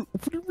 2%.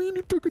 What do you mean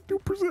you took a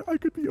 2%? I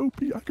could be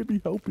OP. I could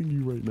be helping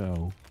you right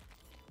now.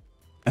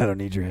 I don't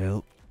need your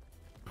help.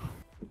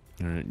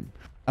 Alright.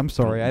 I'm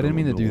sorry. I didn't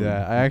mean to do No,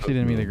 that. I actually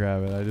didn't mean to no.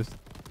 grab it. I just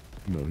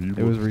No, you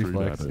it was looked straight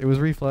reflex. at It was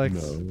reflex.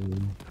 No.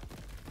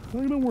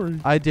 Hey, don't worry.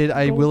 I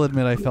Don't- will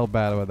admit I felt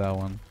bad about that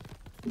one.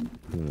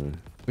 Hey,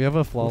 We have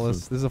a flawless.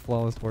 Listen. This is a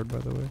flawless board, by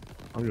the way.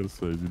 I gotta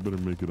say, you better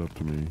make it up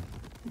to me.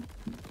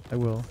 I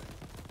will.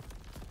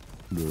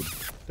 Good.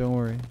 Don't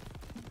worry.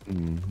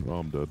 Oh,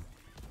 I'm dead.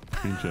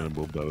 Me and Shannon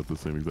both died at the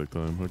same exact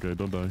time. Okay,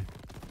 don't die.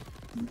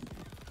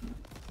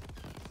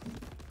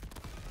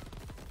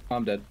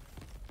 I'm dead.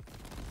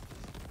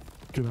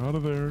 Get out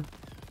of there.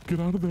 Get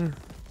out of there.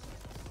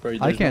 Bro, I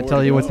there's can't nowhere tell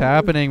to you what's go.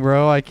 happening,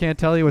 bro. I can't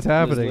tell you what's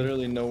There's happening.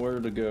 literally nowhere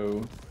to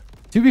go.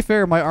 To be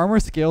fair, my armor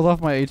scales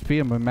off my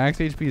HP, and my max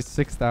HP is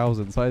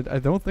 6,000, so I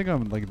don't think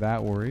I'm like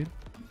that worried.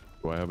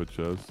 Do I have a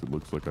chest? It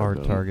looks like I Hard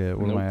don't. target.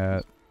 What am Nope. I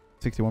at?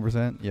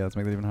 61%? Yeah, let's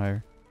make that even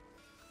higher.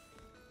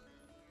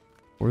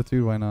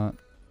 Fortitude, why not?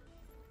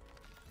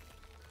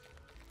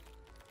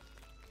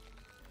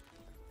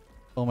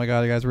 Oh my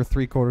god, guys, we're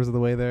 3/4 of the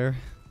way there.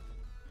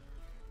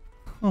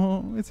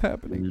 Oh, it's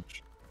happening.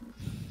 Reach.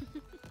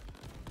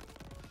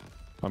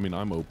 I mean,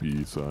 I'm OP,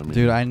 so I mean.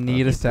 Dude, I need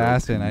think we're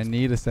assassin. I OPs.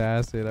 need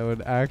assassin. I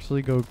would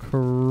actually go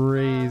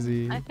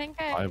crazy. I think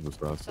I I have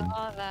assassin.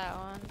 saw that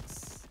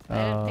once. I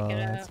didn't pick it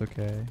That's up.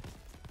 okay.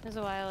 It was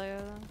a while ago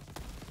though.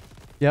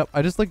 Yep,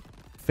 I just like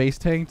face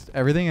tanked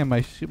everything, and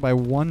my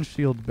one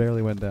shield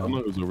barely went I'm down.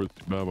 not over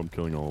Bab. I'm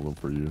killing all of them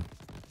for you.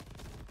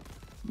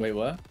 Wait,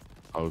 what?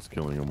 I was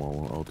killing them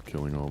all. I was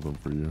killing all of them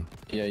for you.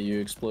 Yeah, you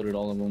exploded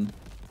all of them.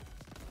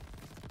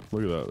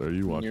 Look at that. Are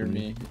you watching Near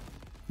me.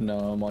 No,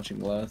 I'm watching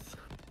Leth.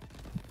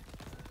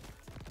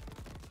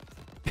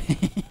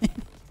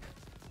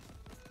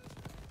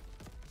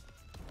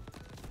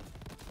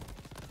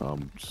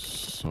 I'm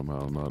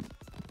somehow not.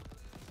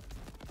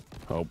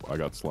 Help! I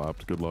got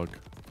slapped. Good luck.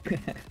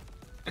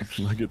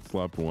 I get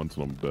slapped once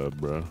and I'm dead,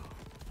 bruh.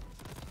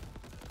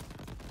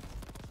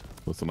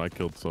 Listen, I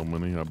killed so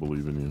many. I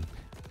believe in you.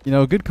 You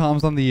know, good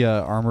comms on the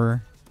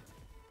armor.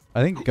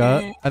 I think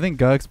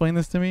Guh explained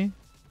this to me,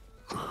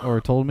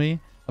 or told me.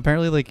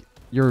 Apparently, like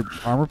your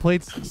armor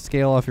plates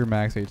scale off your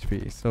max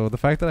HP. So the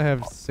fact that I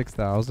have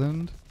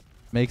 6,000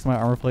 makes my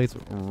armor plates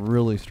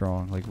really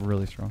strong, like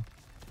really strong.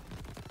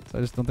 So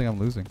I just don't think I'm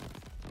losing.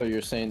 So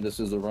you're saying this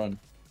is the run?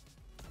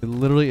 It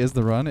literally is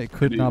the run. It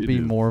could It- not it be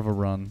is. more of a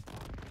run.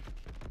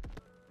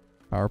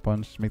 Power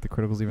punch, make the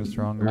criticals even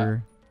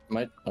stronger.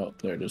 Oh,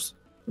 there it is.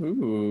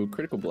 Ooh,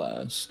 critical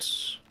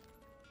blast.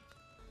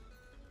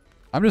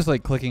 I'm just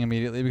like clicking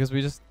immediately because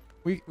we just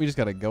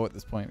gotta go at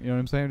this point. You know what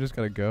I'm saying? We just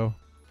gotta go.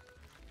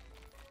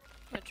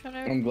 Which one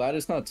are I'm glad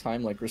it's not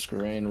timed like Risk of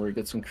Rain where it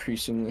gets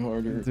increasingly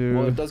harder. Dude.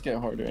 Well, it does get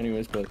harder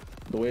anyways, but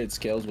the way it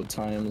scales with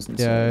time is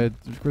insane.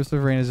 Yeah,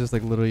 Christopher Rain is just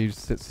like literally you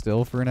just sit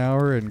still for an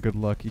hour and good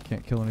luck, you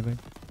can't kill anything.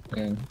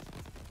 Yeah.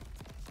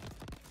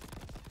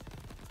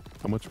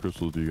 How much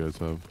crystals do you guys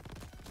have?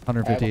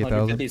 158,000.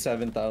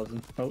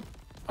 157,000. Oh.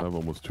 I have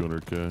almost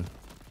 200k.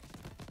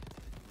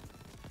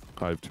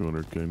 I have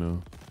 200k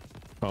now.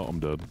 Oh, I'm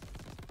dead.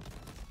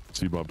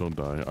 See, Bob, don't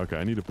die. Okay,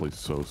 I need to play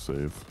so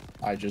safe.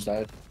 I just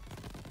died.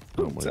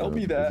 Oh my Tell god.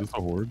 me that. Is this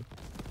a horde?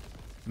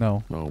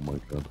 No. Oh my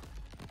god.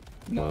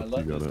 No, I Bob,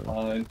 love you got this it.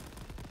 fine.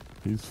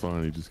 He's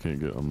fine, he just can't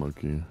get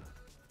unlucky.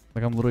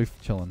 Like I'm literally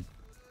chilling.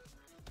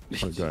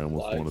 That guy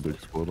almost wanted to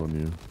explode on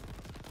you.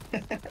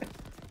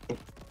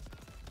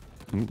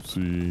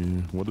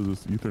 Oopsie. What is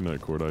this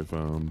Ethernet cord I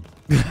found?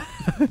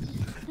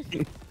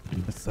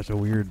 It's such a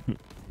weird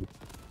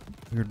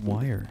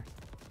wire.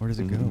 Where does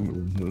it go?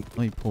 Let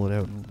me pull it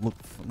out and look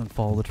and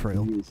follow the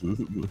trail. Let's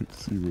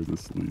see where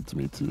this leads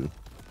me to.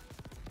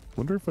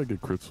 Wonder if I get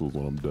crystals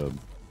when I'm dead.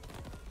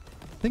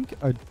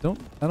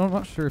 I'm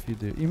not sure if you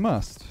do. You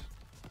must.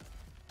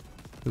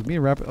 Cause me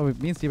and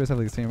Seabass have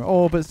like the same.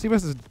 Oh, but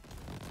Seabass has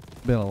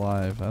been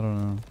alive. I don't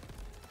know.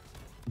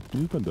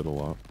 He's been dead a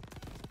lot.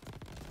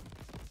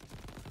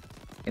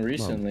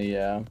 Recently,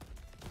 yeah.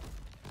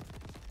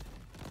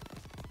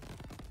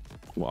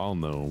 Well, I'll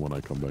know when I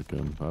come back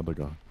in. I had like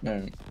a.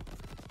 No,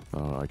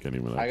 I can't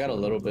even. I got a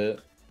little bit.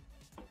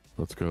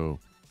 Let's go.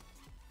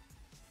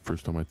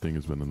 First time my thing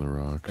has been in the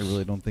rocks. I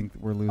really don't think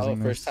we're losing Oh,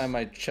 this. first time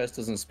my chest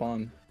doesn't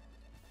spawn.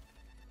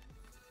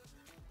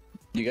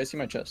 Do you guys see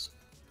my chest?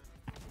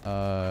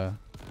 Oh,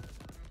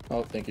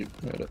 thank you.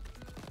 Got it.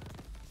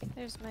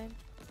 There's mine.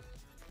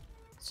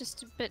 It's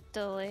just a bit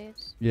delayed.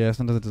 Yeah,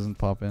 sometimes it doesn't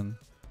pop in.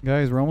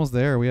 Guys, we're almost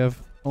there. We have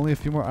only a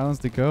few more islands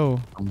to go.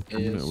 I'm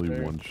permanently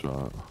sir. one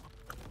shot.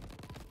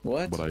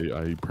 What? But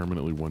I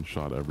permanently one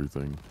shot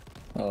everything.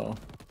 Oh.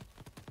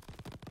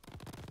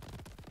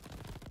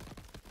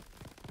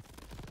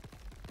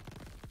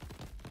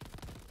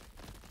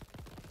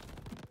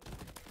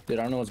 Dude,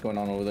 I don't know what's going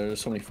on over there.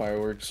 There's so many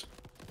fireworks.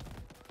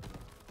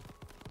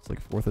 It's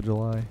like 4th of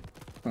July.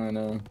 I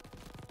know.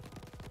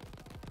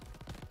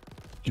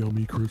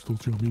 Yummy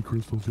crystals, yummy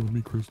crystals,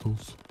 yummy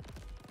crystals.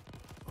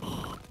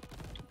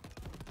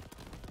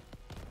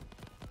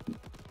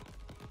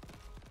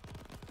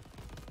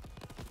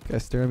 Guy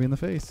staring me in the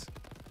face.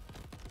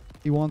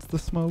 He wants the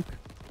smoke.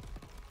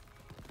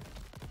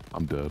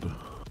 I'm dead.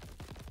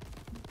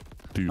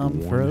 Dude, I'm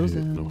one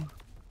frozen. hit, no.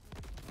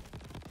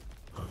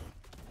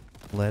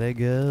 Let it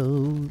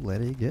go.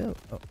 Let it go.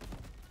 Oh.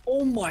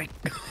 Oh my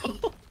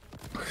god!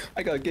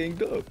 I got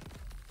ganged up.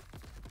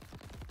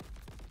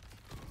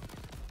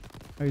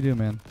 How you doing,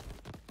 man?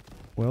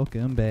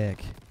 Welcome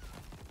back.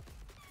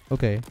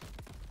 Okay.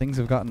 Things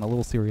have gotten a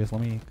little serious.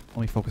 Let me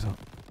focus up.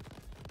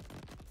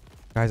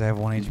 Guys, I have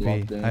 1 He's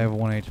locked HP. in. I have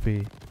 1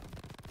 HP.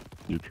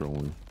 You're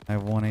trolling. I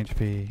have 1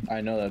 HP. I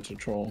know that's a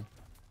troll.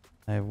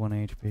 I have 1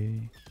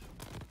 HP.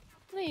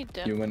 No, you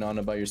don't. You went on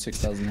about your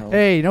 6,000 health.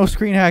 Hey, no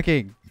screen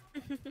hacking.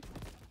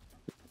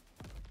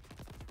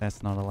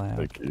 That's not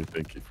allowed.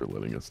 Thank you for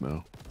letting us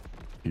know.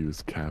 He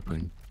was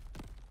capping.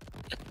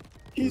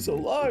 He's a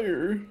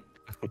liar.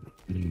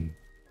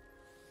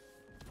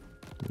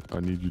 I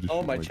need you to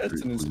Oh, shoot my crate, chest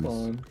didn't please.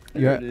 spawn.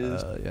 Yeah, There it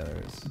is. yeah,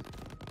 there is.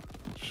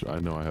 I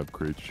know I have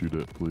crates. Shoot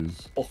it,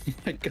 please. Oh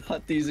my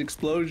god, these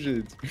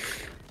explosions.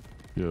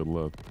 Yeah,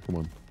 left. Come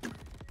on.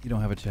 You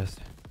don't have a chest.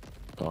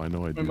 Oh, I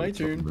know I do. My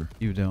It's up turn. there.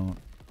 You don't.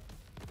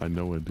 I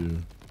know I do.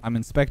 I'm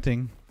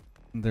inspecting.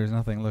 There's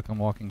nothing. Look, I'm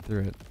walking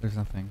through it. There's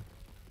nothing.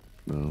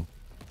 No.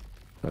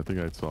 I think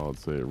I saw it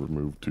say it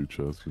removed 2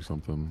 chests or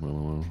something. I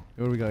don't know.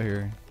 What do we got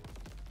here?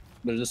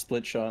 There's a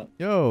split shot.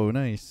 Yo,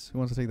 nice. Who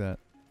wants to take that?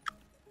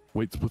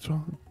 Wait, split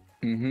shot?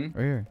 Mm-hmm.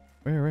 Right here.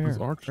 Right here. Right There's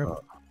here. arc Grab it.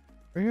 shot.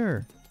 Right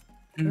here.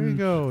 There you Huge.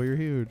 go. You're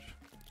huge.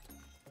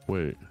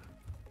 Wait.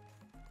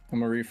 I'm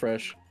gonna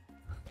refresh.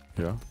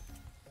 Yeah?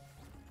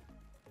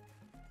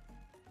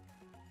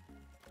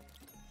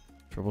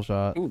 Triple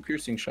shot. Ooh,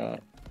 piercing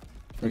shot.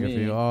 For Good for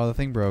me. you. Oh, the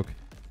thing broke.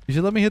 You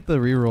should let me hit the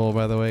reroll,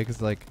 by the way,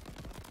 because like,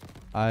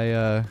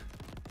 I'm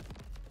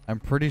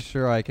pretty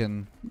sure I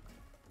can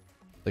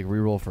like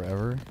reroll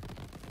forever.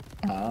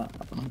 Ah.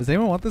 Does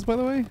anyone want this, by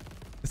the way?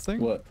 This thing?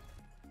 What?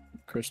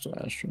 Crystal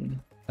Astron.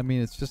 I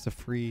mean, it's just a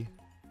free.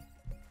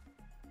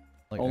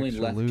 Like Only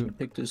extra left can loot.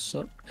 pick this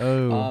up.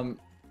 Oh.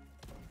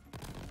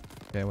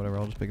 Okay, whatever.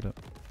 I'll just pick it up.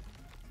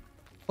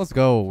 Let's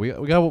go. We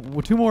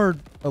got 2 more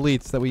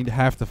elites that we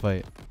have to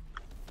fight.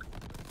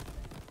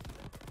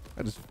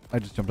 I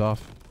just jumped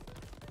off.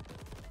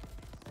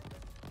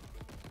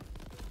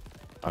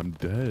 I'm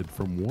dead.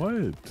 From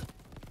what?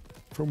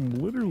 From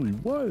literally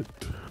what?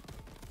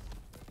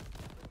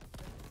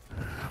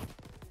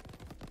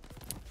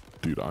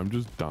 Dude, Dude, I'm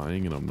just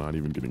dying and I'm not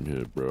even getting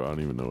hit, bro. I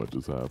don't even know what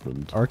just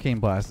happened. Arcane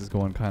Blast is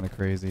going kind of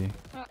crazy.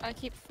 Oh, I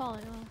keep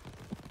falling off.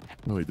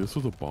 Oh, wait, this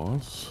was a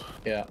boss?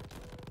 Yeah.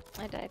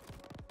 I died.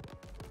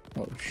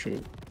 Oh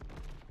shoot.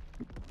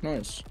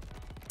 Nice.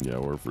 Yeah,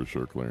 we're for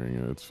sure clearing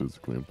it. It's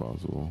physically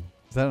impossible.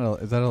 Is that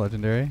a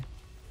legendary?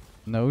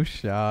 No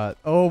shot.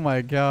 Oh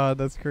my god,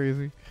 that's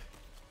crazy.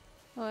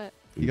 What?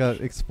 You got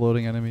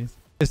exploding enemies.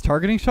 Is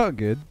targeting shot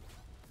good?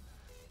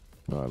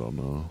 I don't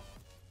know.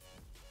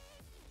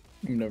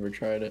 I've never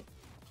tried it.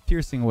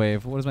 Piercing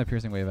wave. What is my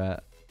piercing wave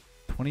at?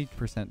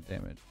 20%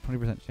 damage.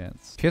 20%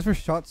 chance. Chance for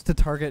shots to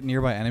target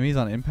nearby enemies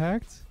on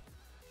impact?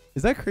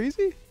 Is that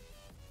crazy?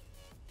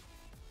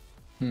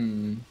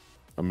 Hmm.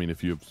 I mean,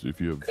 if you have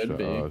Could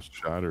be.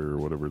 shatter or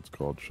whatever it's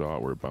called,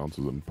 shot where it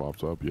bounces and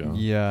pops up, yeah.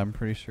 Yeah, I'm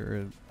pretty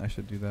sure I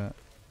should do that.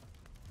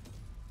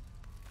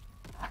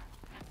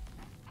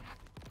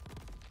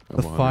 I'm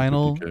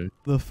 150K.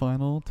 The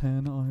final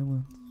 10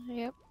 islands.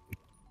 Yep.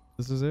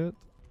 This is it.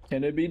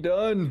 Can it be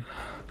done?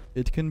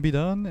 It can be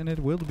done and it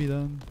will be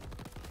done.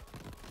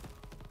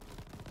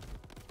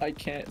 I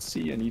can't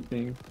see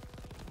anything.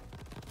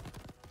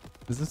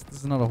 This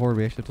is not a horde.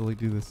 We actually have to like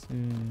do this. Yeah.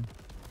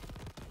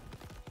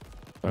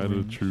 I had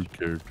a true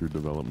character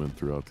development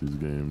throughout these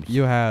games.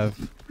 You have.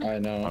 I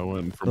know. I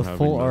went from The having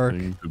full arc.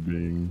 nothing to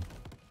being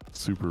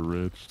super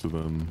rich to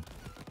then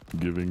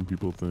giving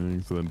people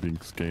things to then being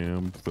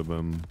scammed to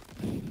then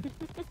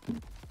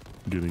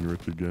getting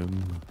rich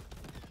again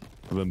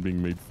to then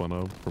being made fun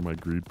of for my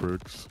greed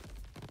perks.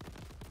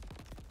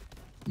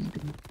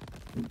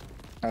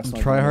 That's I'm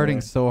not tryharding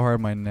gonna so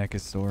hard my neck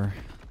is sore.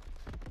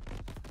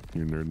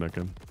 You nerd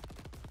necking.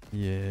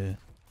 Yeah.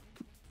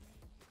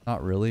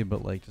 Not really,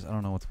 but like just I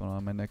don't know what's going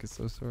on. My neck is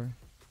so sore.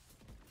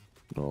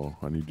 Oh,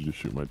 I need you to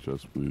shoot my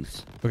chest,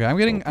 please. Okay, I'm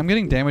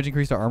getting damage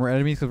increase to armor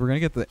enemies because we're gonna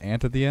get the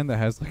ant at the end that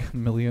has like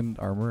 1 million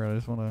armor. I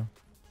just wanna.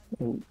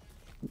 Oh,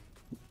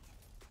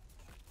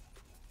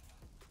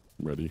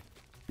 Ready?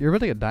 You're about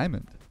to get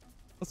diamond.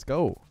 Let's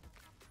go.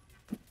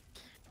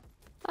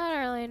 I don't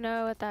really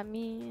know what that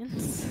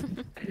means.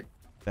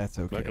 That's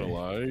okay. Not gonna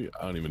lie,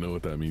 I don't even know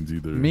what that means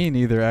either. Me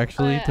neither,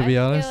 actually. But To be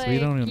I feel honest, we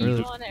don't like even you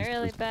really. want it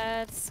really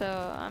bad, so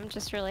I'm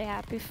just really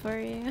happy for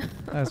you.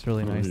 That's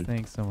really nice. Really?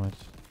 Thanks so much.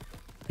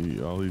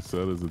 All he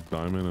said is a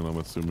diamond, and I'm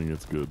assuming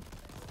it's good.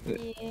 Yeah.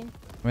 I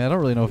mean, I don't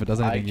really know if it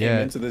does I anything came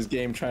yet. into this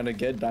game trying to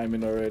get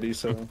diamond already,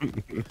 so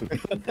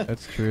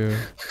That's true.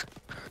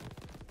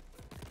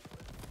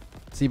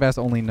 Seabass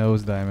only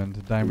knows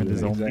diamond. Diamond Yeah,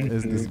 is only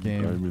is this exactly.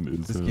 game. Diamond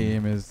is This him.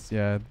 game is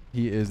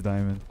he is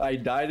diamond. I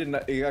died and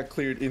it got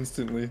cleared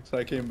instantly, so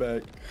I came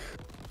back.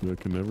 Yeah, I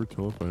can never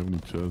tell if I have any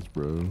chests,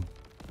 bro.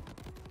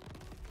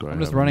 Do I I'm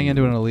just have running any?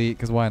 into an elite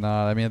because why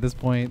not? I mean, at this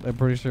point, I'm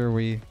pretty sure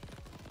we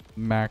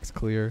max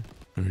clear.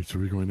 Alright, so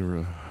we're going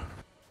to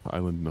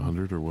Island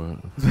 100 or what?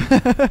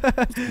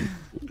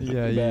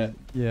 Yeah, Bet.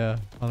 yeah,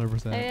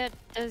 100%.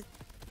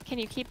 Can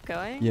you keep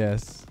going?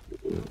 Yes.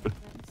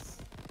 Nice.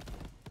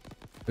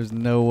 There's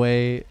no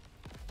way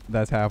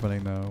that's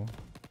happening though.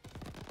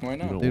 Why You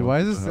not? don't Dude, want why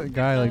is to this have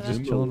guy like In just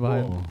the chilling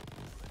behind? wall.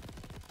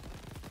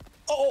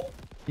 Oh!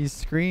 He's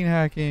screen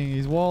hacking.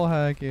 He's wall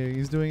hacking.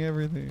 He's doing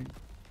everything.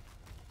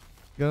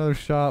 Got another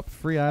shop.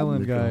 Free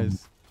island, Here we go.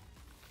 guys.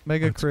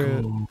 Mega Let's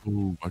crit.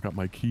 go. I got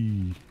my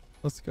key.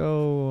 Let's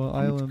go,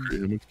 How much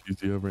island. keys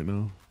do you have right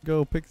now?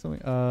 Go pick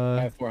something. I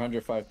I have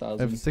 405,000.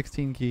 have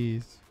 16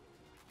 keys.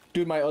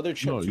 Dude, my other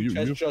chest, No, two you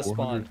chests have just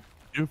 400. spawned.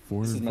 You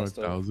have This is messed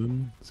up.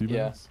 405,000? See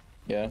Yeah. that?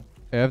 Yeah.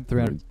 I have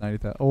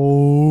 390,000.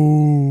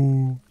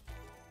 Oh.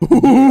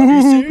 Are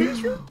you serious,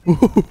 bro?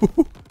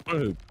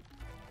 What?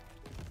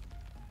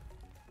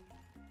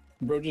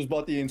 Bro just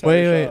bought the entire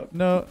Wait, shop.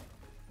 no.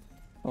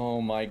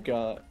 Oh my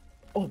god.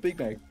 Oh, Big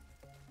Mac.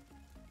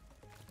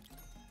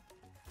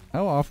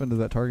 How often does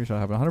that target shot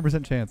happen?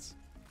 100% chance.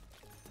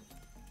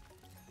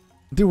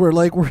 Dude,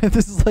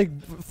 this is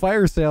like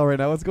fire sale right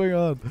now. What's going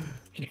on?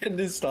 Can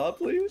this stop,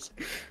 please?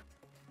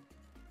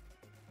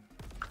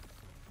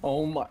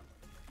 Oh my.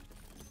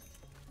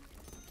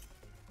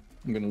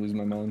 I'm gonna lose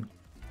my mind.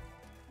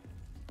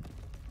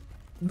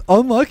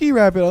 Unlucky,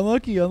 Rapid.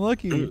 Unlucky.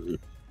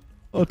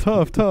 Oh,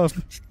 tough.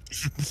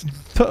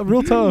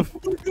 Real tough. Oh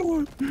my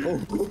god!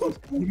 Oh.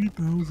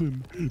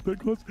 20,000. That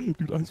cost,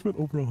 dude. I spent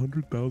over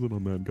 100,000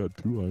 on that and got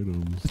 2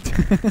 items.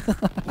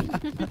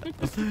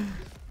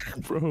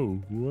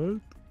 Bro,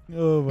 what?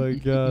 Oh my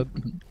god.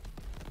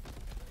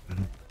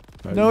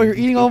 No, you're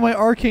eating all my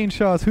arcane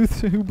shots. Who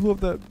blew up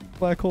that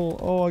black hole?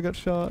 Oh, I got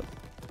shot.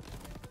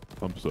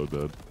 I'm so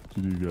dead.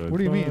 GG guys. What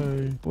do you Bye.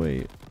 mean?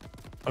 Wait.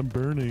 I'm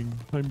burning.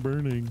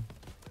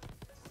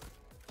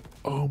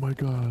 Oh my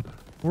god.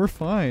 We're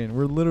fine.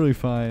 We're literally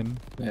fine.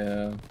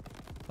 Yeah.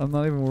 I'm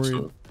not even worried.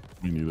 So,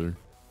 me neither.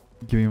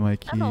 Give me my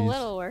keys. I'm a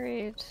little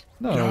worried.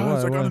 No,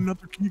 Guys, I why? got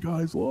another key,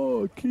 guys.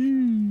 Look,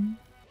 key.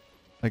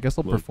 I guess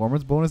I'll Look.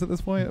 performance bonus at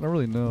this point. I don't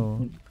really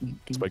know.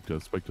 Spike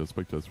test.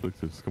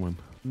 Come on.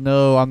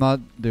 No, I'm not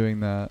doing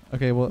that.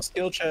 Okay, well,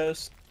 Skill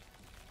chest.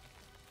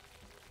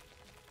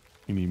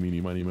 Eeny, meeny,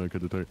 miny, mo,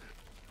 cut the tire.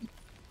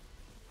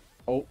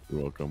 Oh,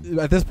 You're welcome.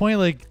 At this point,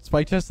 like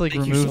spike chest like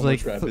Thank you removes so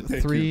like much, Rapid.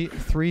 Thank you.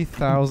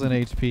 3,000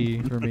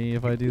 HP for me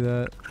if I do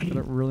that. I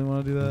don't really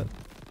want to do that.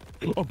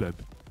 Oh, I'm dead.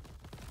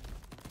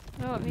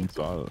 Oh, me You too.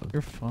 saw it.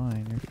 You're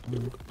fine.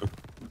 You're fine.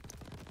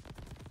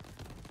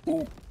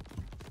 Ooh.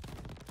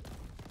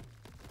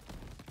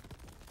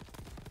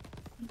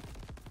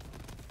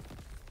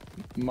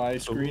 My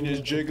screen is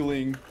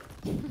jiggling.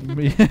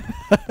 Me-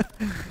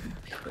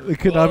 it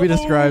could not be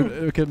described.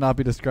 It could not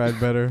be described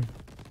better.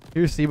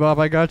 Here, C-Bob,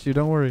 I got you.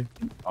 Don't worry.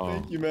 Oh,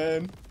 Thank you,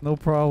 man. No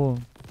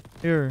problem.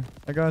 Here,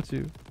 I got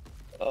you.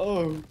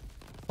 Oh.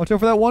 Watch out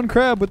for that one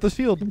crab with the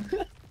shield.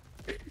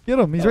 Get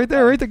him. He's right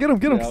there. Right there. Get him.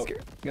 Get him. Get out.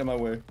 Get my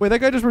way. Wait, that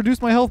guy just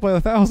reduced my health by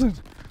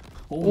 1,000.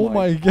 Oh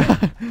my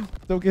god.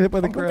 Don't get hit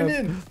by the I'm going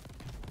crab. in.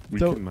 we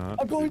Don't- cannot.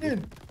 I'm going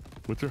in.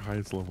 What's your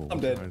highest level? I'm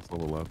What's your dead. highest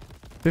level left?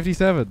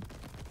 57.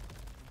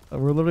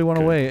 We're literally one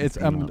Okay, away. we It's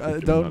cannot- we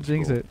don't cannot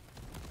jinx go. it.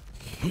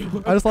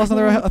 I just lost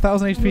another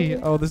 1,000 HP.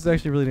 Oh, this is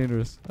actually really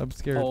dangerous. I'm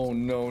scared. Oh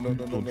no no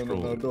no no no no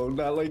no no!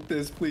 Not like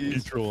this,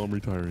 please. Troll, I'm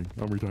retiring.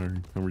 I'm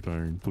retiring. I'm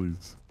retiring.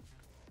 Please.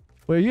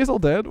 Wait, are you guys all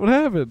dead? What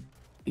happened?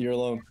 You're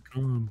alone.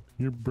 Come on.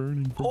 You're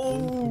burning. For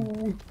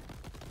Oh.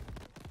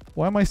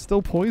 Why am I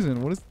still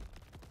poisoned? What is?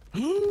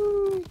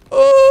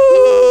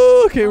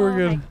 Oh, okay, we're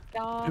good.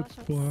 Oh my gosh, It's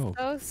full health.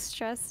 I'm so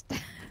stressed.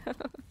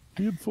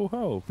 He had full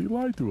health. He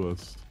lied to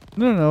us.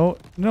 No.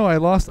 I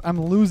lost.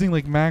 I'm losing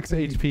like max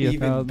HP.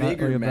 Even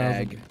bigger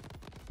mag.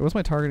 What's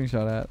my targeting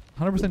shot at?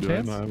 100% Do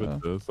chance. I not have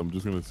Oh. a chest? I'm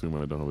just gonna assume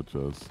I don't have a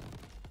chest.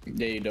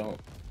 Yeah, you don't.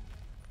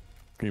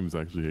 This game is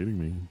actually hating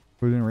me.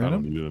 We're doing I don't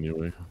random. need it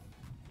anyway.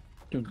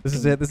 This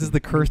is it. This is the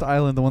cursed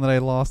island, the one that I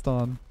lost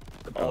on.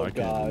 Oh, I can't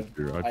God.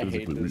 lose here. I hate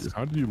physically this. lose.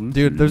 How did you lose?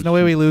 Dude, here? there's You no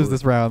way we shoot lose for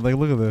this round. Like,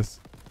 look at this.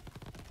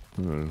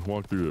 it.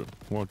 Walk through it.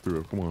 Walk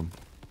through it. Come on.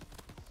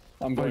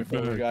 I'm going Fight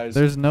for you back. guys.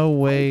 There's no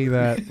way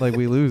that like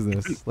we lose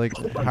this. Like,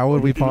 how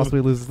would we possibly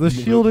lose this?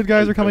 The shielded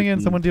guys are coming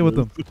in. Someone deal with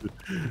them.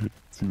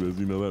 See, guys,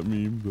 you know that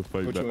meme? The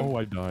fight Which back. one? Oh,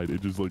 I died.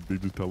 It just like they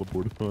just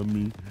teleported on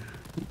me.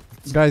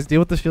 Guys, deal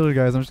with the shielded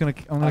guys. I'm just gonna.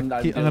 I'm not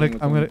I'm dealing with them.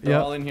 gonna. They're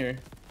Yeah. all in here.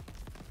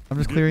 I'm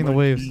just Get clearing the my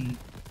waves. key.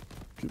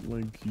 Get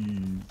my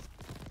keys.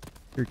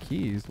 Your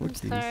keys. I'm What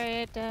keys?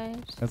 sorry I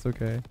died. That's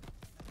okay.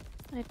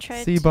 I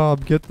tried See, to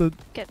Bob, get the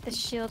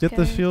shield.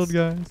 the shield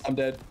guys. I'm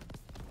dead.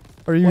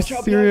 Are you Watch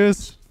out,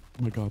 serious?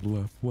 Oh my god,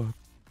 left.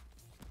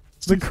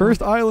 The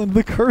cursed island.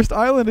 The cursed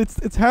island.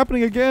 It's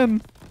happening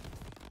again.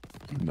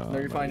 Nah, No,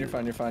 you're nah, fine. You're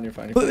fine. You're fine. You're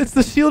fine. But it's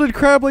the shielded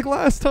crab like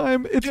last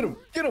time. It's. Get him!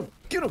 Get him!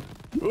 Get him!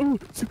 Oh,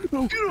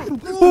 no. Get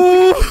him!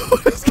 Oh,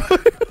 what is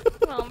going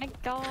Oh my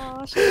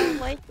gosh, I don't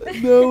like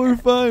this. No, we're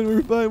fine.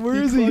 We're fine. Where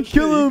He is he? clutched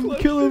Kill it, he him!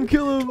 clutched Kill him! it,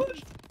 Kill him!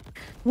 clutched.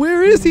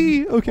 Where is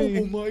he? Oh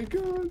Okay. my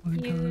god. Oh my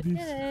You god, did he's...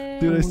 it.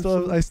 Dude,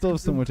 I still have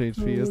so much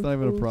HP. It's not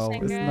even a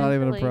problem. It's not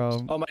even a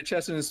problem. Oh, my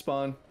chest in his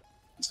spawn.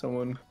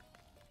 Someone.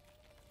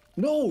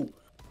 No!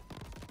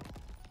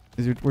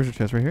 Where's your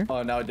chest? Right here?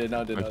 Oh, now it did.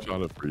 Now it did. I Now it did.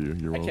 shot it for you.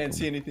 You're I welcome. can't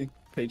see anything.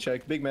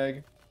 Paycheck. Big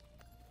mag.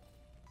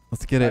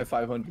 Let's get I it. have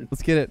 500.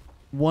 Let's get it.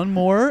 One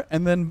more,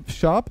 and then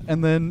shop,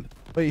 and then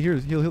wait.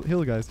 Here's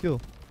heal, guys.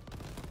 Heal.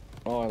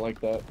 Oh, I like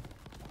that.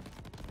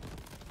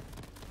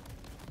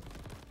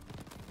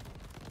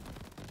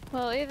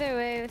 Well, either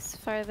way, it's the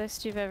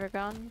farthest you've ever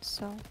gone,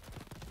 so.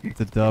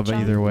 It's a dub Good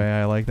job. either way.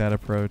 I like that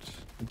approach.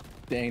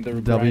 Dang, the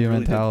W grind really did pay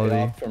mentality.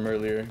 off from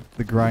earlier.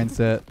 The grind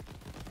set.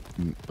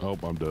 Oh,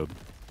 I'm dead.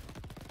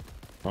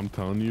 I'm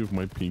telling you, if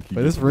my pinky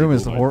Wait, gets this room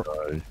is wiggled,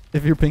 I die.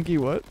 If your pinky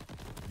what?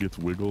 Gets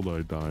wiggled,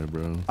 I die,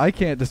 bro. I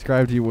can't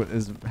describe to you what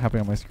is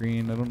happening on my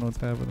screen. I don't know what's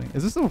happening.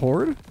 Is this a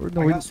horde? Or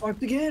no, I we, got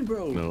swiped again,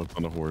 bro. No, it's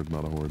not a horde.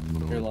 Not a horde.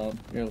 Not a You're horde.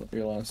 lost.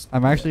 You're lost.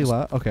 I'm actually You're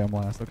last. Okay, I'm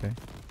last. Okay.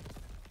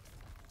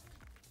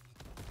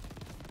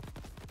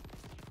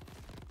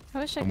 I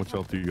wish I How could much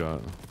health do you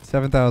got?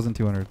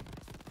 7,200.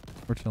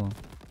 We're chilling.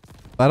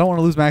 But I don't want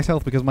to lose max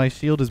health because my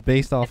shield is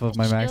based off of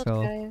my max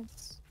shield, health.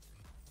 guys.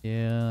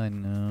 Yeah, I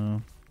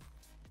know.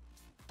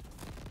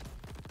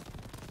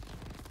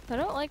 I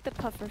don't like the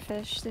puffer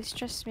fish. They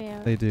stress me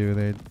out. They do.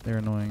 They're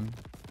annoying.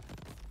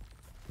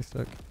 They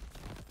suck.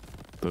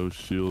 Those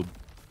shield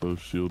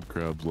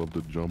crabs love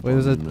to jump Wait,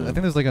 on there's me, a. man. I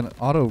think there's like an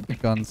auto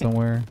gun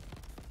somewhere.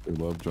 They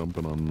love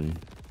jumping on me.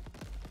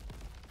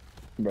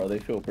 Bro, they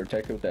feel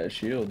protected with that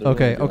shield. They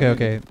Okay, don't do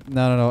okay, anything. okay.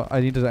 No. I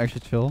need to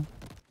actually chill.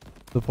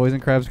 The poison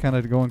crab's kind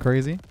of going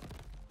crazy.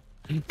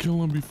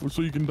 Kill him before,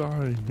 so you can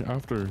die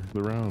after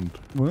the round.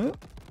 What?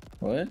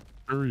 What?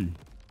 Hurry.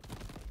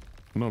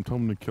 No, I'm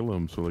telling him to kill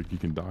him so like you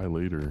can die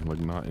later, like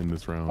not in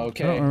this round.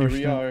 Okay, here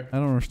we are. I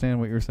don't understand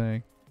what you're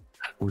saying.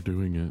 We're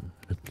doing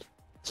it.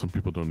 Some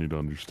people don't need to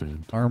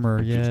understand. Armor,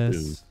 It just yes.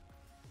 is.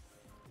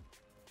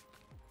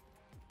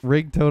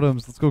 Rig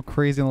totems. Let's go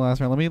crazy in the last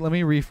round. Let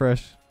me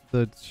refresh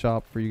the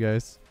shop for you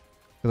guys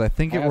because I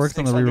think it works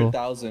on the reroll.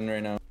 600,000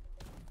 right now.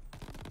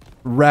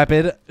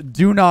 Rapid,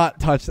 do not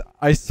touch.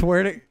 I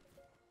swear to.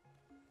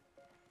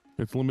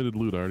 It's limited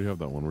loot. I already have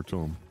that one. We're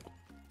chilling.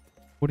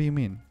 What do you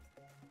mean?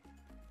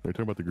 Are you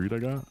talking about the greed I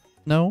got?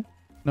 No,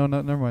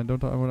 never mind. Don't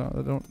talk.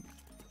 I don't.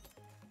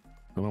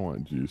 I don't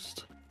want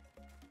juiced.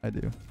 I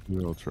do.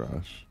 Real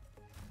trash.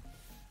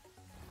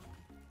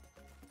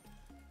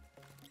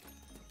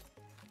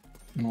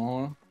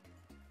 Aw.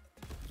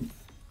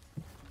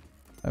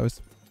 That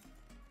was.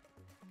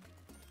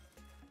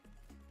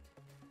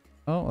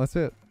 Oh, that's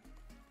it.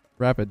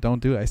 Rapid, don't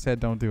do it. I said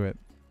don't do it.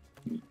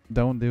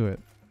 Don't do it.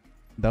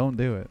 Don't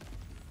do it.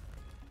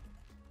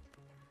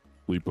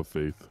 Leap of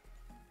faith.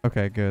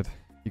 Okay, good.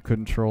 You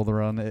couldn't troll the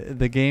run.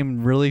 The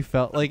game really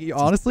felt like,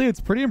 honestly, it's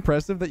pretty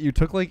impressive that you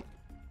took like,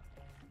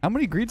 how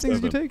many greed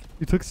things did you take?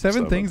 You took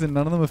seven things and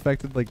none of them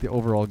affected like the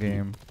overall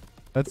game.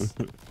 That's,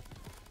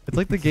 it's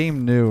like the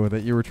game knew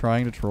that you were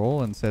trying to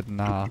troll and said,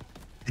 nah.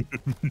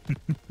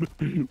 What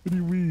do you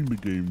mean the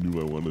game knew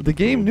I wanted The to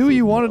game troll? knew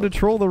you wanted to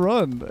troll the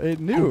run. It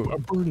knew. Oh,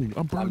 I'm burning.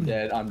 I'm burning. I'm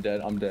dead. I'm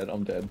dead. I'm dead.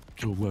 I'm dead.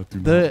 Kill that. Do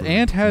The not burn.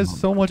 ant has Do not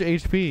so much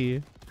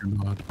HP. Do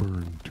not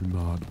burn. Do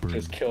not burn.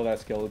 Just kill that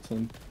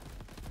skeleton.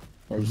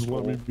 Or Just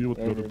let me skull, be able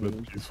to go to whatever it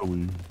bed is.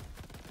 peacefully.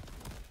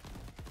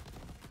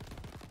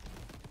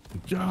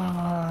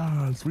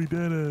 Yes, we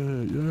did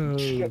it.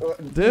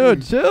 Yes.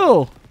 Dude,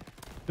 chill.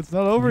 It's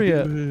not over We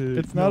yet. did it.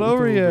 It's not No,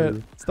 over yet.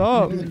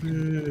 Stop. We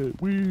did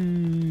it.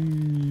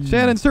 We.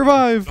 Shannon,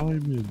 survive.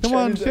 Diamond. Come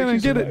on, Shannon's Shannon,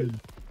 actually get it.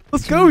 survived.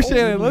 Let's go, Oh,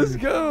 Shannon. Let's yeah.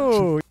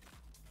 go.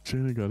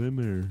 Shannon got in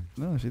there.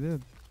 No, she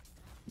did.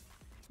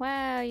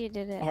 Wow, you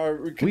did it. Alright,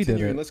 we're We did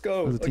continuing. it. Let's It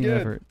go. was a team Again.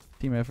 effort.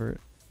 Team effort.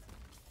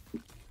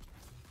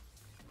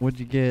 What'd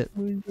you get?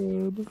 Oh my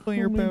god.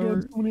 Player Oh my power.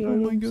 god, so many Oh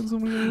my items. god, so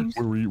many items.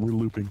 We're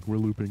looping. We're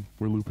looping.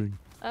 We're looping.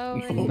 Oh,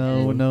 No, really?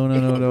 No, no, no,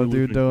 no, no, We're dude,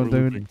 looping, don't, we're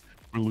dude. looping,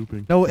 We're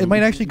looping. No, it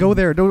might actually go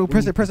there. No,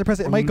 press it, press it, press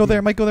it. It might go there.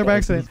 It might go there by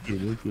accident.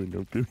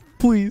 I'm kidding.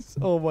 Please.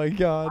 Oh my Oh,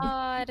 god.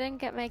 I didn't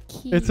get my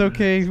key. It's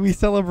okay. We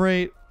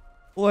celebrate.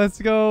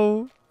 Let's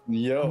go.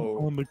 Yo.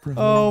 On the ground.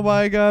 Oh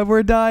my god,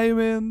 we're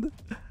diamond.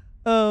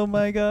 Oh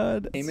my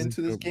god. Came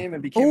into this game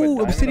and became a Oh,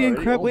 diamond obsidian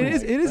already? crab. Oh Wait, my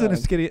it is an God.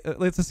 obsidian.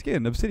 It's a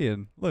skin.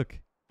 Obsidian. Look.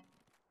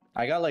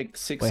 I got like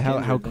 6 Wait,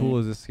 skins, how I cool think.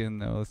 is this skin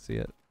though? Let's see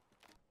it.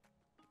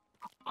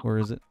 Where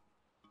is it?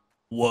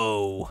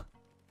 Whoa.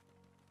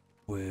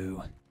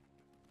 Whoa.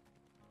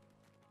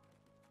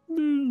 This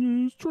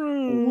is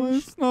Oh, trash.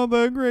 it's not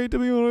that great to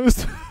be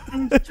honest.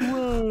 It's trash.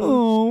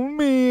 Oh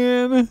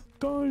man.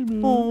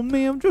 Diamond. Oh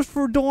man, just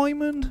for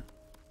diamond.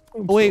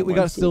 I'm wait, so we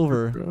got myself a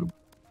silver. crab.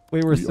 Wait, we're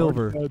We already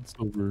silver. had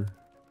silver.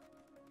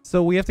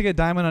 So we have to get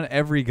diamond on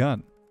every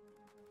gun.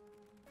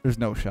 There's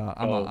no shot.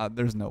 I'm Oh. not,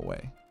 there's no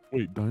way.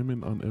 Wait,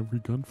 diamond on every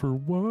gun for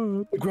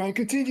what? The grind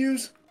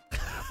continues.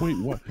 Wait,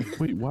 what?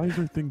 Wait, why is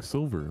our thing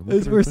silver? Look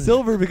It's, at our we're thing.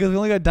 silver because we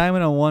only got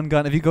diamond on one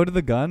gun. If you go to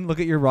the gun, look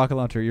at your rocket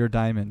launcher. You're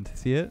diamond.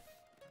 See it?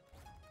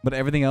 But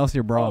everything else,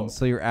 you're bronze. Oh.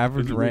 So your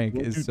average Is it- rank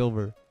what is you-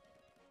 silver.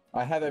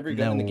 I have every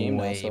gun in the No game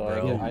way, now, so bro.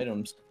 I get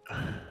items.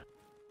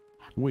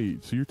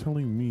 Wait, so you're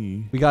telling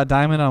me, We got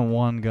diamond on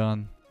one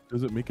gun.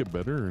 does it make it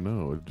better or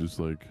no? It just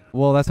like,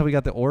 Well, that's how we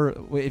got the ore.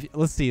 Wait,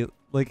 let's see.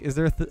 Like, is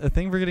there a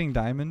thing for getting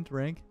diamond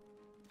rank?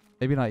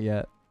 Maybe not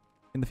yet.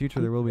 In the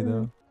future, there will be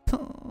though.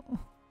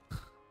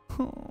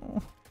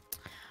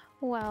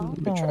 Well,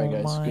 Good try,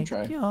 guys. Good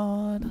try.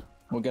 God.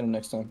 We'll get them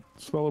next time.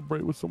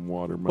 celebrate with some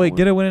watermelon. Wait,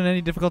 get a win in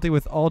any difficulty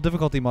with all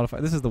difficulty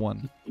modifiers. This is the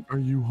one. Are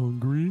you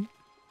hungry?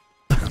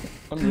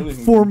 I'm really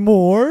For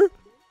more?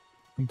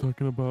 I'm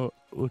talking about,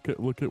 look at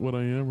what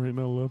I am right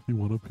now, love. You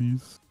want a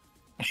piece?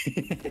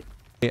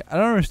 Wait, I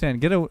don't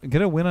understand. Get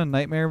a win on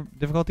nightmare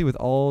difficulty with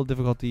all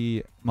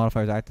difficulty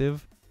modifiers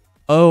active.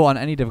 Oh, on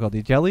any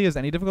difficulty. Jelly is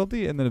any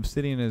difficulty, and then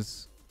obsidian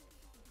is.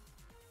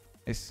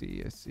 I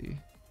see. I see.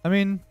 I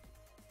mean,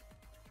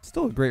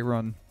 still a great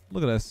run.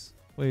 Look at us.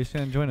 Wait,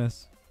 Shannon, join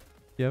us.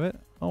 You have it?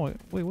 Oh wait,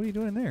 what are you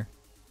doing there?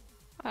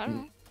 I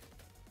don't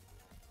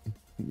know.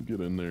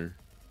 Get in there.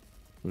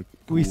 Look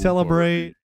We cool celebrate.